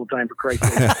allowance all the time, for Christ's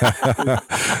sake.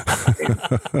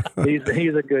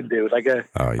 He's a good dude. Like I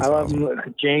love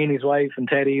him. Jane, his wife, and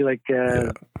Teddy. Like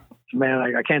man,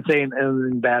 I can't say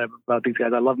anything bad about these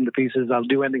guys. I love them to pieces. I'll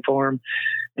do anything for him,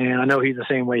 and I know he's the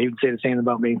same way. He would say the same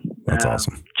about me. That's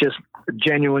awesome. Just a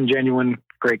genuine,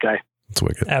 great guy. That's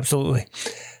wicked. Absolutely.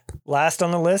 Last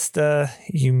on the list,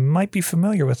 you might be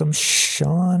familiar with him,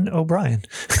 Sean O'Brien.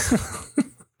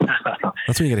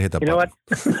 That's when you got to hit that button. What?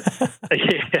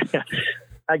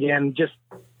 Again, just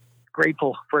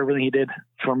grateful for everything he did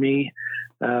for me.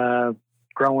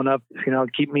 Growing up,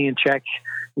 keep me in check.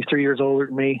 He's 3 years older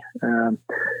than me.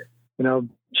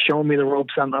 Showing me the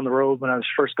ropes on the road when I was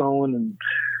first going, and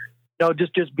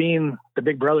just being the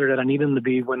big brother that I needed him to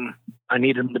be when I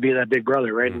need him to be that big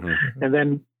brother, right? Mm-hmm. And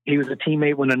then he was a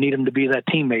teammate when I need him to be that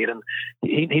teammate. And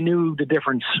he knew the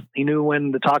difference. He knew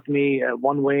when to talk to me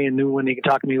one way and knew when he could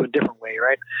talk to me a different way,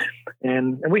 right?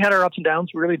 And we had our ups and downs.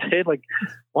 We really did. Like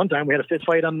one time we had a fist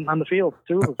fight on the field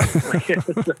too.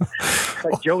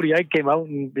 Like Jody Ike came out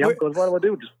and the ump goes, "What do I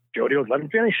do?" Just Jody goes, "Let him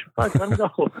finish. Let him go."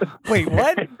 Wait,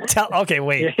 what?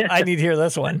 Wait. Yeah. I need to hear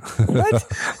this one. What?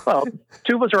 Well,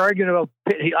 two of us are arguing about.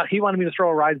 He wanted me to throw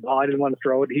a rise ball. I didn't want to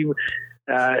throw it.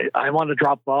 I wanted to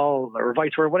drop ball or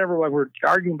vice versa, whatever. We're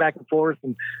arguing back and forth,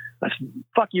 and I said,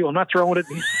 "Fuck you! I'm not throwing it."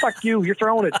 He's, "Fuck you! You're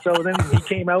throwing it." So then he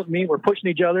came out, and we're pushing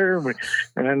each other, and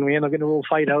then we ended up getting a little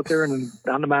fight out there, and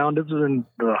on the mound. This was in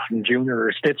Junior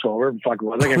or Stittsville, wherever the fuck it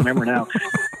was. I can't remember now.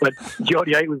 But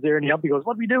Jody Ike was there, and he goes,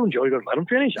 "What are we doing?" Jody goes, "Let him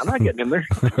finish. I'm not getting in there."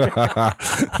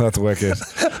 That's wicked.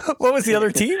 What was the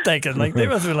other team thinking? Like they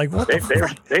must have been like, "What?"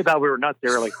 They thought we were nuts. They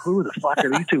were like, "Who the fuck are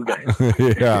these two guys?"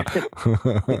 Yeah.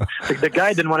 The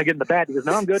guy didn't want to get in the bat. He goes,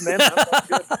 "No, I'm good, man. I'm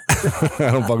good."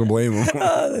 I don't fucking blame him.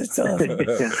 Oh, that's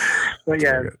awesome. But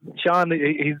yeah, Sean,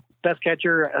 he's best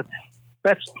catcher,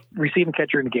 best receiving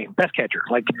catcher in the game, best catcher.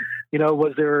 Like,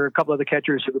 was there a couple other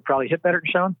catchers who could probably hit better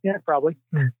than Sean? Yeah, probably.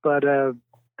 But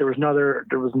there was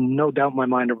no doubt in my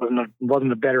mind there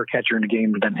wasn't a better catcher in the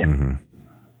game than him. Mm-hmm.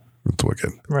 That's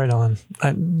wicked. Right on.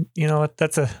 You know what?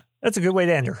 That's a good way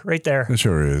to end her right there. It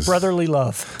sure is. Brotherly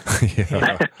love.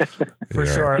 Yeah. For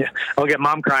sure. Yeah. I'll get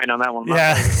Mom crying on that one.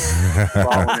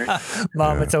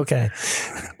 Mom, it's okay.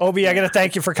 Obi, I got to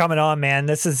thank you for coming on, man.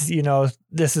 This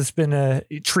has been a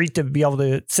treat to be able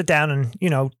to sit down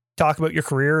and, talk about your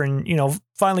career and,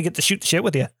 finally get to shoot the shit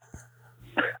with you.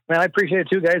 Man, I appreciate it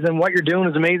too, guys. And what you're doing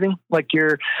is amazing. Like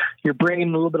you're bringing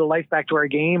a little bit of life back to our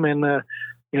game, and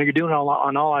you're doing it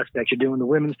on all aspects. You're doing the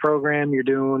women's program. You're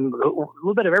doing a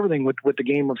little bit of everything with the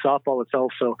game of softball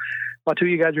itself. So what two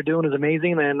of you guys are doing is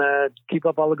amazing, and keep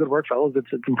up all the good work, fellas.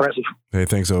 It's impressive. Hey,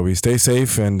 thanks, Obi. Stay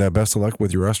safe, and best of luck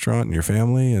with your restaurant and your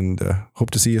family, and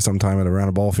hope to see you sometime around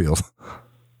a ball field.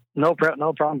 No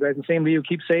problem, guys. And same to you.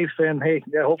 Keep safe, and hey,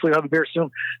 hopefully we'll have a beer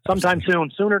soon. Sometime soon.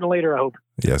 Sooner than later, I hope.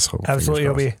 Yes. Hope. Absolutely,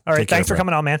 Obi. All right, thanks for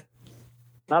coming on, man.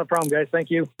 Not a problem, guys. Thank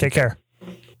you. Take care.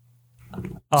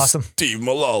 Awesome. Steve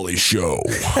Mullally Show.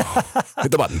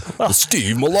 Hit the button. The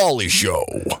Steve Mullally Show.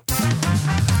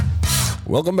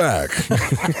 Welcome back.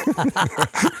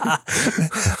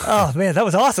 Oh, man, that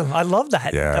was awesome. I love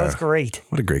that. Yeah. That was great.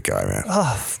 What a great guy, man.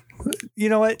 Oh, you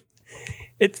know what?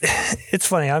 It's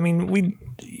funny. I mean,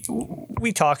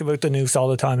 we talk about the Noofs all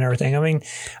the time and everything. I mean,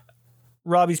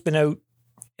 Robbie's been out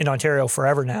in Ontario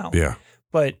forever now. Yeah.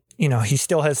 But, he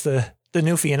still has the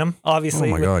Newfie in him, obviously.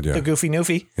 Oh, my God, yeah. The Goofie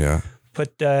Newfie. Yeah.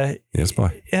 But, yes,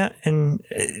 boy. Yeah. And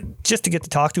just to get to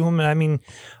talk to him, and I mean,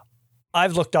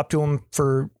 I've looked up to him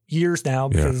for years now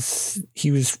because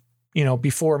he was,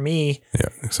 before me. Yeah,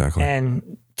 exactly.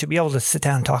 And to be able to sit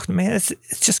down and talk to him, man, it's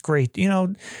just great.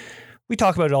 We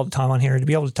talk about it all the time on here, to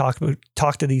be able to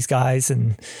talk to these guys,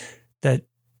 and that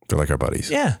they're like our buddies.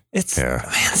 Yeah. Man,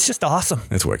 it's just awesome.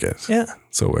 It's wicked. Yeah.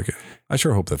 So wicked. I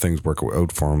sure hope that things work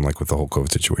out for him, like with the whole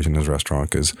COVID situation in his restaurant,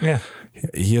 because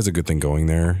he has a good thing going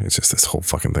there. It's just this whole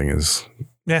fucking thing is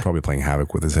probably playing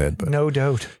havoc with his head. But no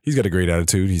doubt. He's got a great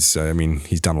attitude. He's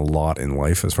done a lot in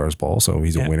life as far as ball, so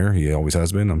he's a winner. He always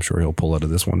has been. I'm sure he'll pull out of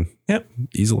this one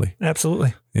easily.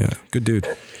 Absolutely. Yeah. Good dude.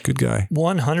 Good guy.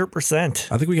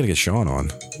 100%. I think we got to get Sean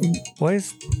on. Why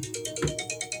is...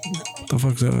 What the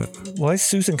fuck's that? Why is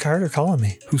Susan Carter calling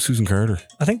me? Who's Susan Carter?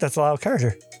 I think that's Lyle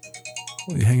Carter.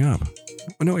 Well, you hang up.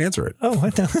 Oh, no, answer it. Oh,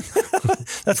 what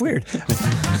the? That's weird.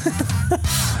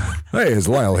 Hey, it's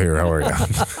Lyle here. How are you?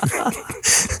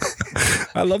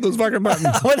 I love those fucking buttons.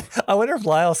 I wonder if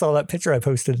Lyle saw that picture I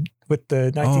posted with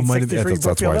the 1963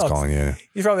 that's why he's calling you.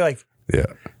 He's probably like,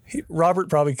 Robert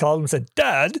probably called him and said,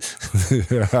 "Dad,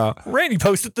 Randy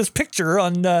posted this picture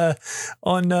on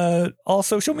all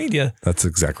social media." That's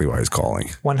exactly why he's calling.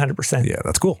 100%. Yeah,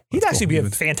 that's cool. He'd actually be a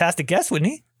fantastic guest,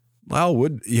 wouldn't he? Lyle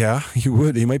would. Yeah, he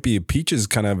would. He might be a Peaches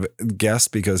kind of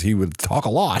guest because he would talk a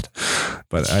lot.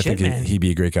 But I think he'd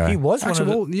be a great guy. He was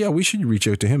we should reach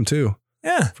out to him too.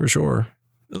 Yeah, for sure.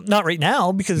 Not right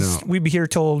now because we'd be here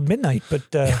till midnight. But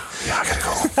I gotta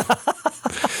go.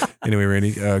 Anyway,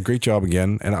 Randy, great job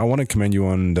again. And I want to commend you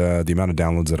on the amount of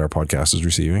downloads that our podcast is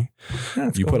receiving.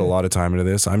 You put a lot of time into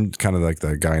this. I'm kind of like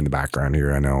the guy in the background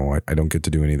here. I know I don't get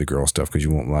to do any of the girl stuff because you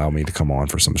won't allow me to come on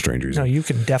for some strange reason. No, you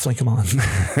can definitely come on.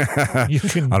 I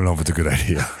don't know if it's a good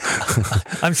idea.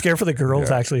 I'm scared for the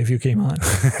girls, actually, if you came on.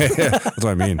 That's what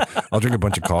I mean. I'll drink a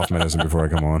bunch of cough medicine before I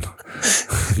come on.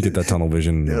 Get that tunnel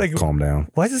vision, calm down.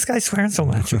 Why is this guy swearing so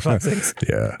much? For fuck's sakes?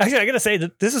 Yeah. Actually, I got to say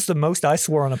that this is the most I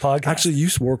swore on a podcast. Actually, you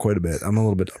swore quite quite a bit. I'm a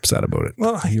little bit upset about it.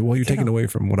 Well, you're taking away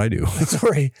from what I do.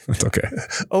 Sorry. It's okay.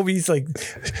 Obi's like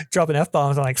dropping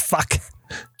F-bombs. I'm like, fuck.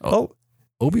 Oh.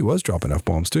 Obi was dropping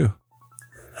F-bombs too.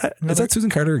 Is that Susan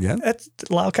Carter again? That's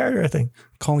Lyle Carter, I think.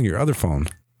 Calling your other phone.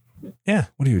 Yeah.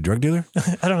 What are you, a drug dealer?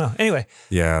 I don't know. Anyway.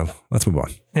 Yeah, let's move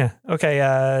on. Yeah.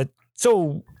 Okay.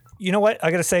 So, you know what?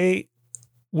 I got to say,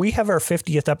 we have our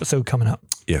 50th episode coming up.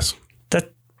 Yes.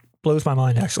 That blows my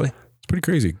mind, actually. It's pretty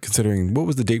crazy considering, what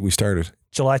was the date we started?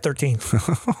 July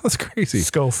 13th. That's crazy.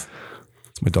 Scove.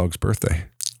 It's my dog's birthday.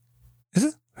 Is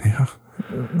it? Yeah.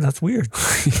 That's weird.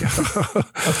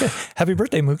 Okay. Happy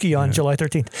birthday, Mookie, on July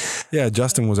 13th. Yeah,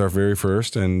 Justin was our very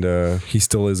first, and he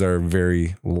still is our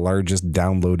very largest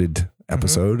downloaded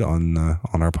episode on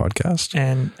our podcast.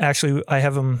 And actually, I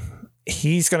have him.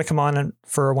 He's going to come on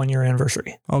for a 1-year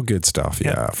anniversary. Oh, good stuff.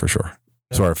 Yeah, for sure.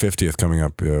 So our 50th coming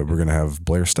up, we're going to have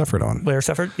Blair Stefford on. Blair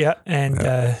Stefford, yeah. And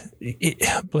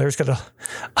Blair's got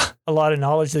a lot of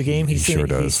knowledge of the game. He's seen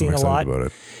a lot about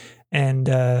it. And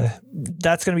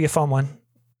that's going to be a fun one.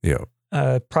 Yeah.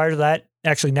 Prior to that,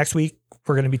 actually next week,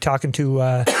 we're going to be talking to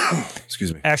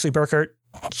excuse me, Ashley Burkhart.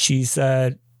 She's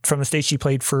from the state. She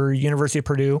played for University of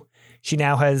Purdue. She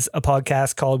now has a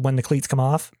podcast called When the Cleats Come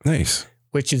Off. Nice.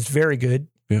 Which is very good.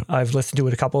 Yeah. I've listened to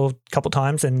it a couple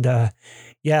times, and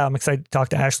I'm excited to talk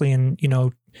to Ashley and,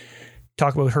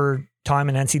 talk about her time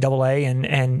in NCAA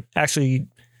and actually,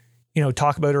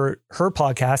 talk about her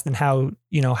podcast and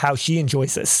how she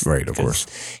enjoys this. Right, of course.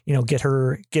 Get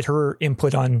her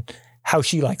input on how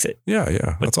she likes it.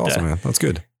 Yeah. That's awesome, man. That's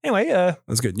good. Anyway,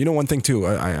 that's good. One thing too,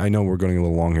 I know we're going a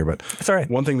little long here, but it's all right.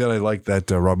 One thing that I like that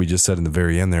Robbie just said in the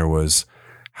very end there was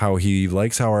how he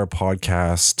likes how our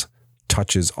podcast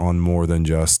touches on more than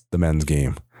just the men's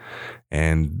game.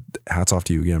 And hats off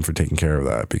to you again for taking care of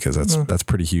that, because that's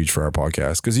pretty huge for our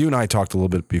podcast. Because you and I talked a little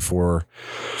bit before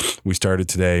we started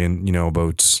today, and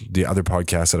about the other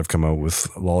podcasts that have come out with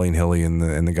Lolly and Hilly and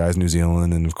the guys in New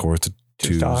Zealand, and of course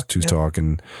Two's Talk,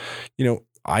 and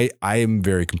I am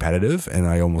very competitive, and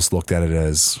I almost looked at it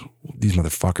as these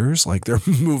motherfuckers, like they're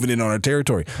moving in on our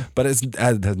territory, but it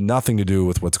has nothing to do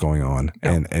with what's going on.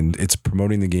 Yeah. And it's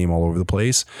promoting the game all over the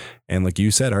place. And like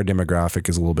you said, our demographic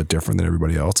is a little bit different than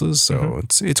everybody else's. So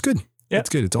it's good. Yeah, it's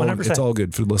good. It's all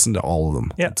good for listen to all of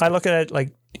them. Yeah. I look at it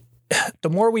like the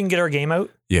more we can get our game out,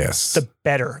 yes, the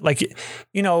better. Like,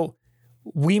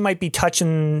 we might be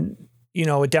touching, a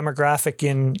demographic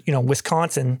in,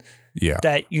 Wisconsin. Yeah.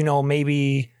 That,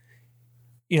 maybe,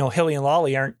 Hilly and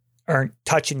Lolly aren't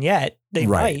touching yet. They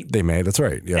might. They may. That's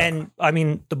right. Yeah. And I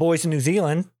mean, the boys in New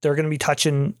Zealand, they're going to be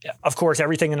touching, of course,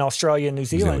 everything in Australia and New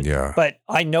Zealand. Yeah. But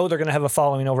I know they're going to have a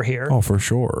following over here. Oh, for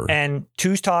sure. And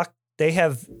Two's Talk, they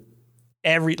have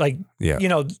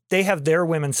they have their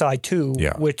women's side too,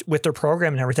 with their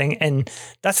program and everything. And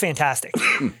that's fantastic.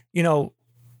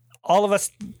 All of us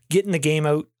getting the game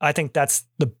out, I think that's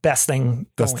the best thing.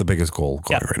 That's the biggest goal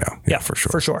going right now. Yeah, for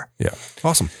sure. For sure. Yeah.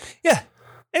 Awesome. Yeah.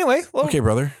 Anyway. Well, okay,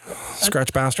 brother.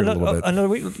 Scratch bastard a little bit. Another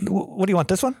week. What do you want?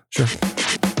 This one? Sure.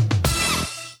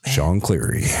 Sean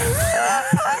Cleary.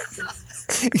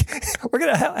 We're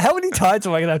going to, how many times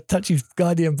am I going to touch these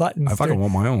goddamn buttons? I fucking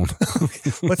want my own.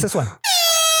 What's this one?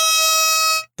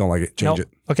 Don't like it. Change it.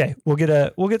 Okay, we'll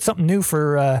get something new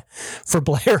for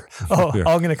Blair. Oh, yeah.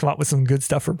 I'm gonna come up with some good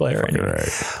stuff for Blair. Anyway.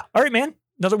 All right, man.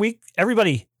 Another week.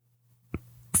 Everybody,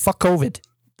 fuck COVID.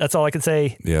 That's all I can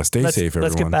say. Yeah, stay safe, everyone.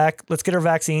 Let's get back. Let's get our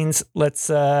vaccines. Let's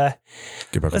get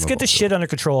this shit under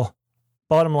control.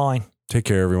 Bottom line. Take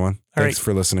care, everyone. Thanks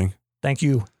for listening. Thank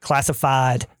you.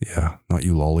 Classified. Yeah, not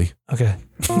you, lolly. Okay.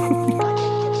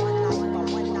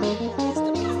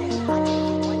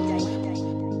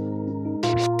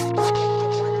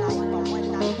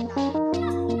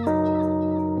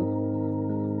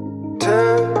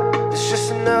 It's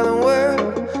just another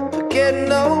word for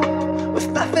getting old with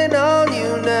nothing on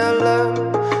you now, love.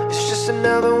 It's just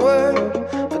another word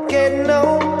for getting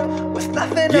old with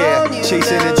nothing on you.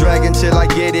 Chasing a dragon till I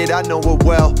get it, I know it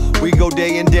well. We go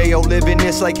day in, day out, living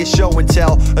this like it's show and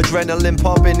tell. Adrenaline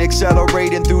pumping,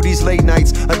 accelerating through these late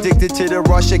nights. Addicted to the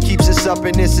rush that keeps us up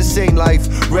in this insane life.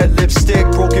 Red lipstick,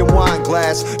 broken wine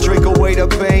glass. Drink away the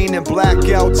pain and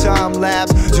blackout time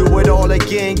lapse. Do it all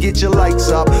again, get your lights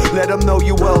up. Let them know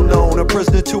you well known. A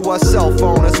prisoner to our cell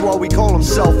phone, that's why we call them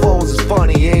cell phones. It's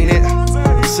funny, ain't it?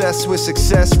 Obsessed with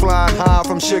success, flying high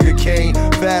from sugar cane.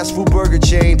 Fast food burger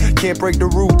chain, can't break the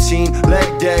routine.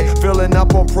 Leg day, filling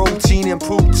up on protein and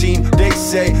poutine. They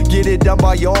say, get it done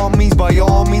by all means, we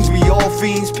all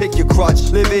fiends. Pick your crutch,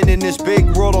 living in this big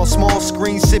world on small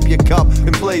screens. Sip your cup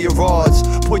and play your odds.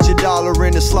 Put your dollar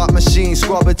in the slot machine,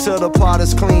 scrub it till the pot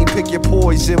is clean. Pick your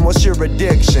poison, what's your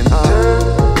addiction,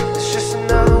 huh? It's just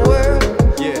another word,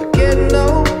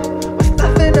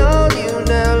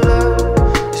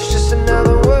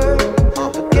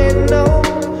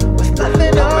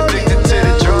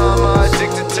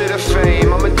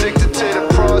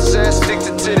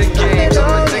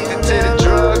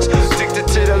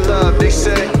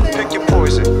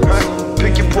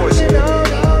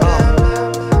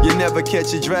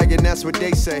 catch a dragon, that's what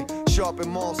they say. Sharp and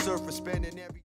mall surfer spending every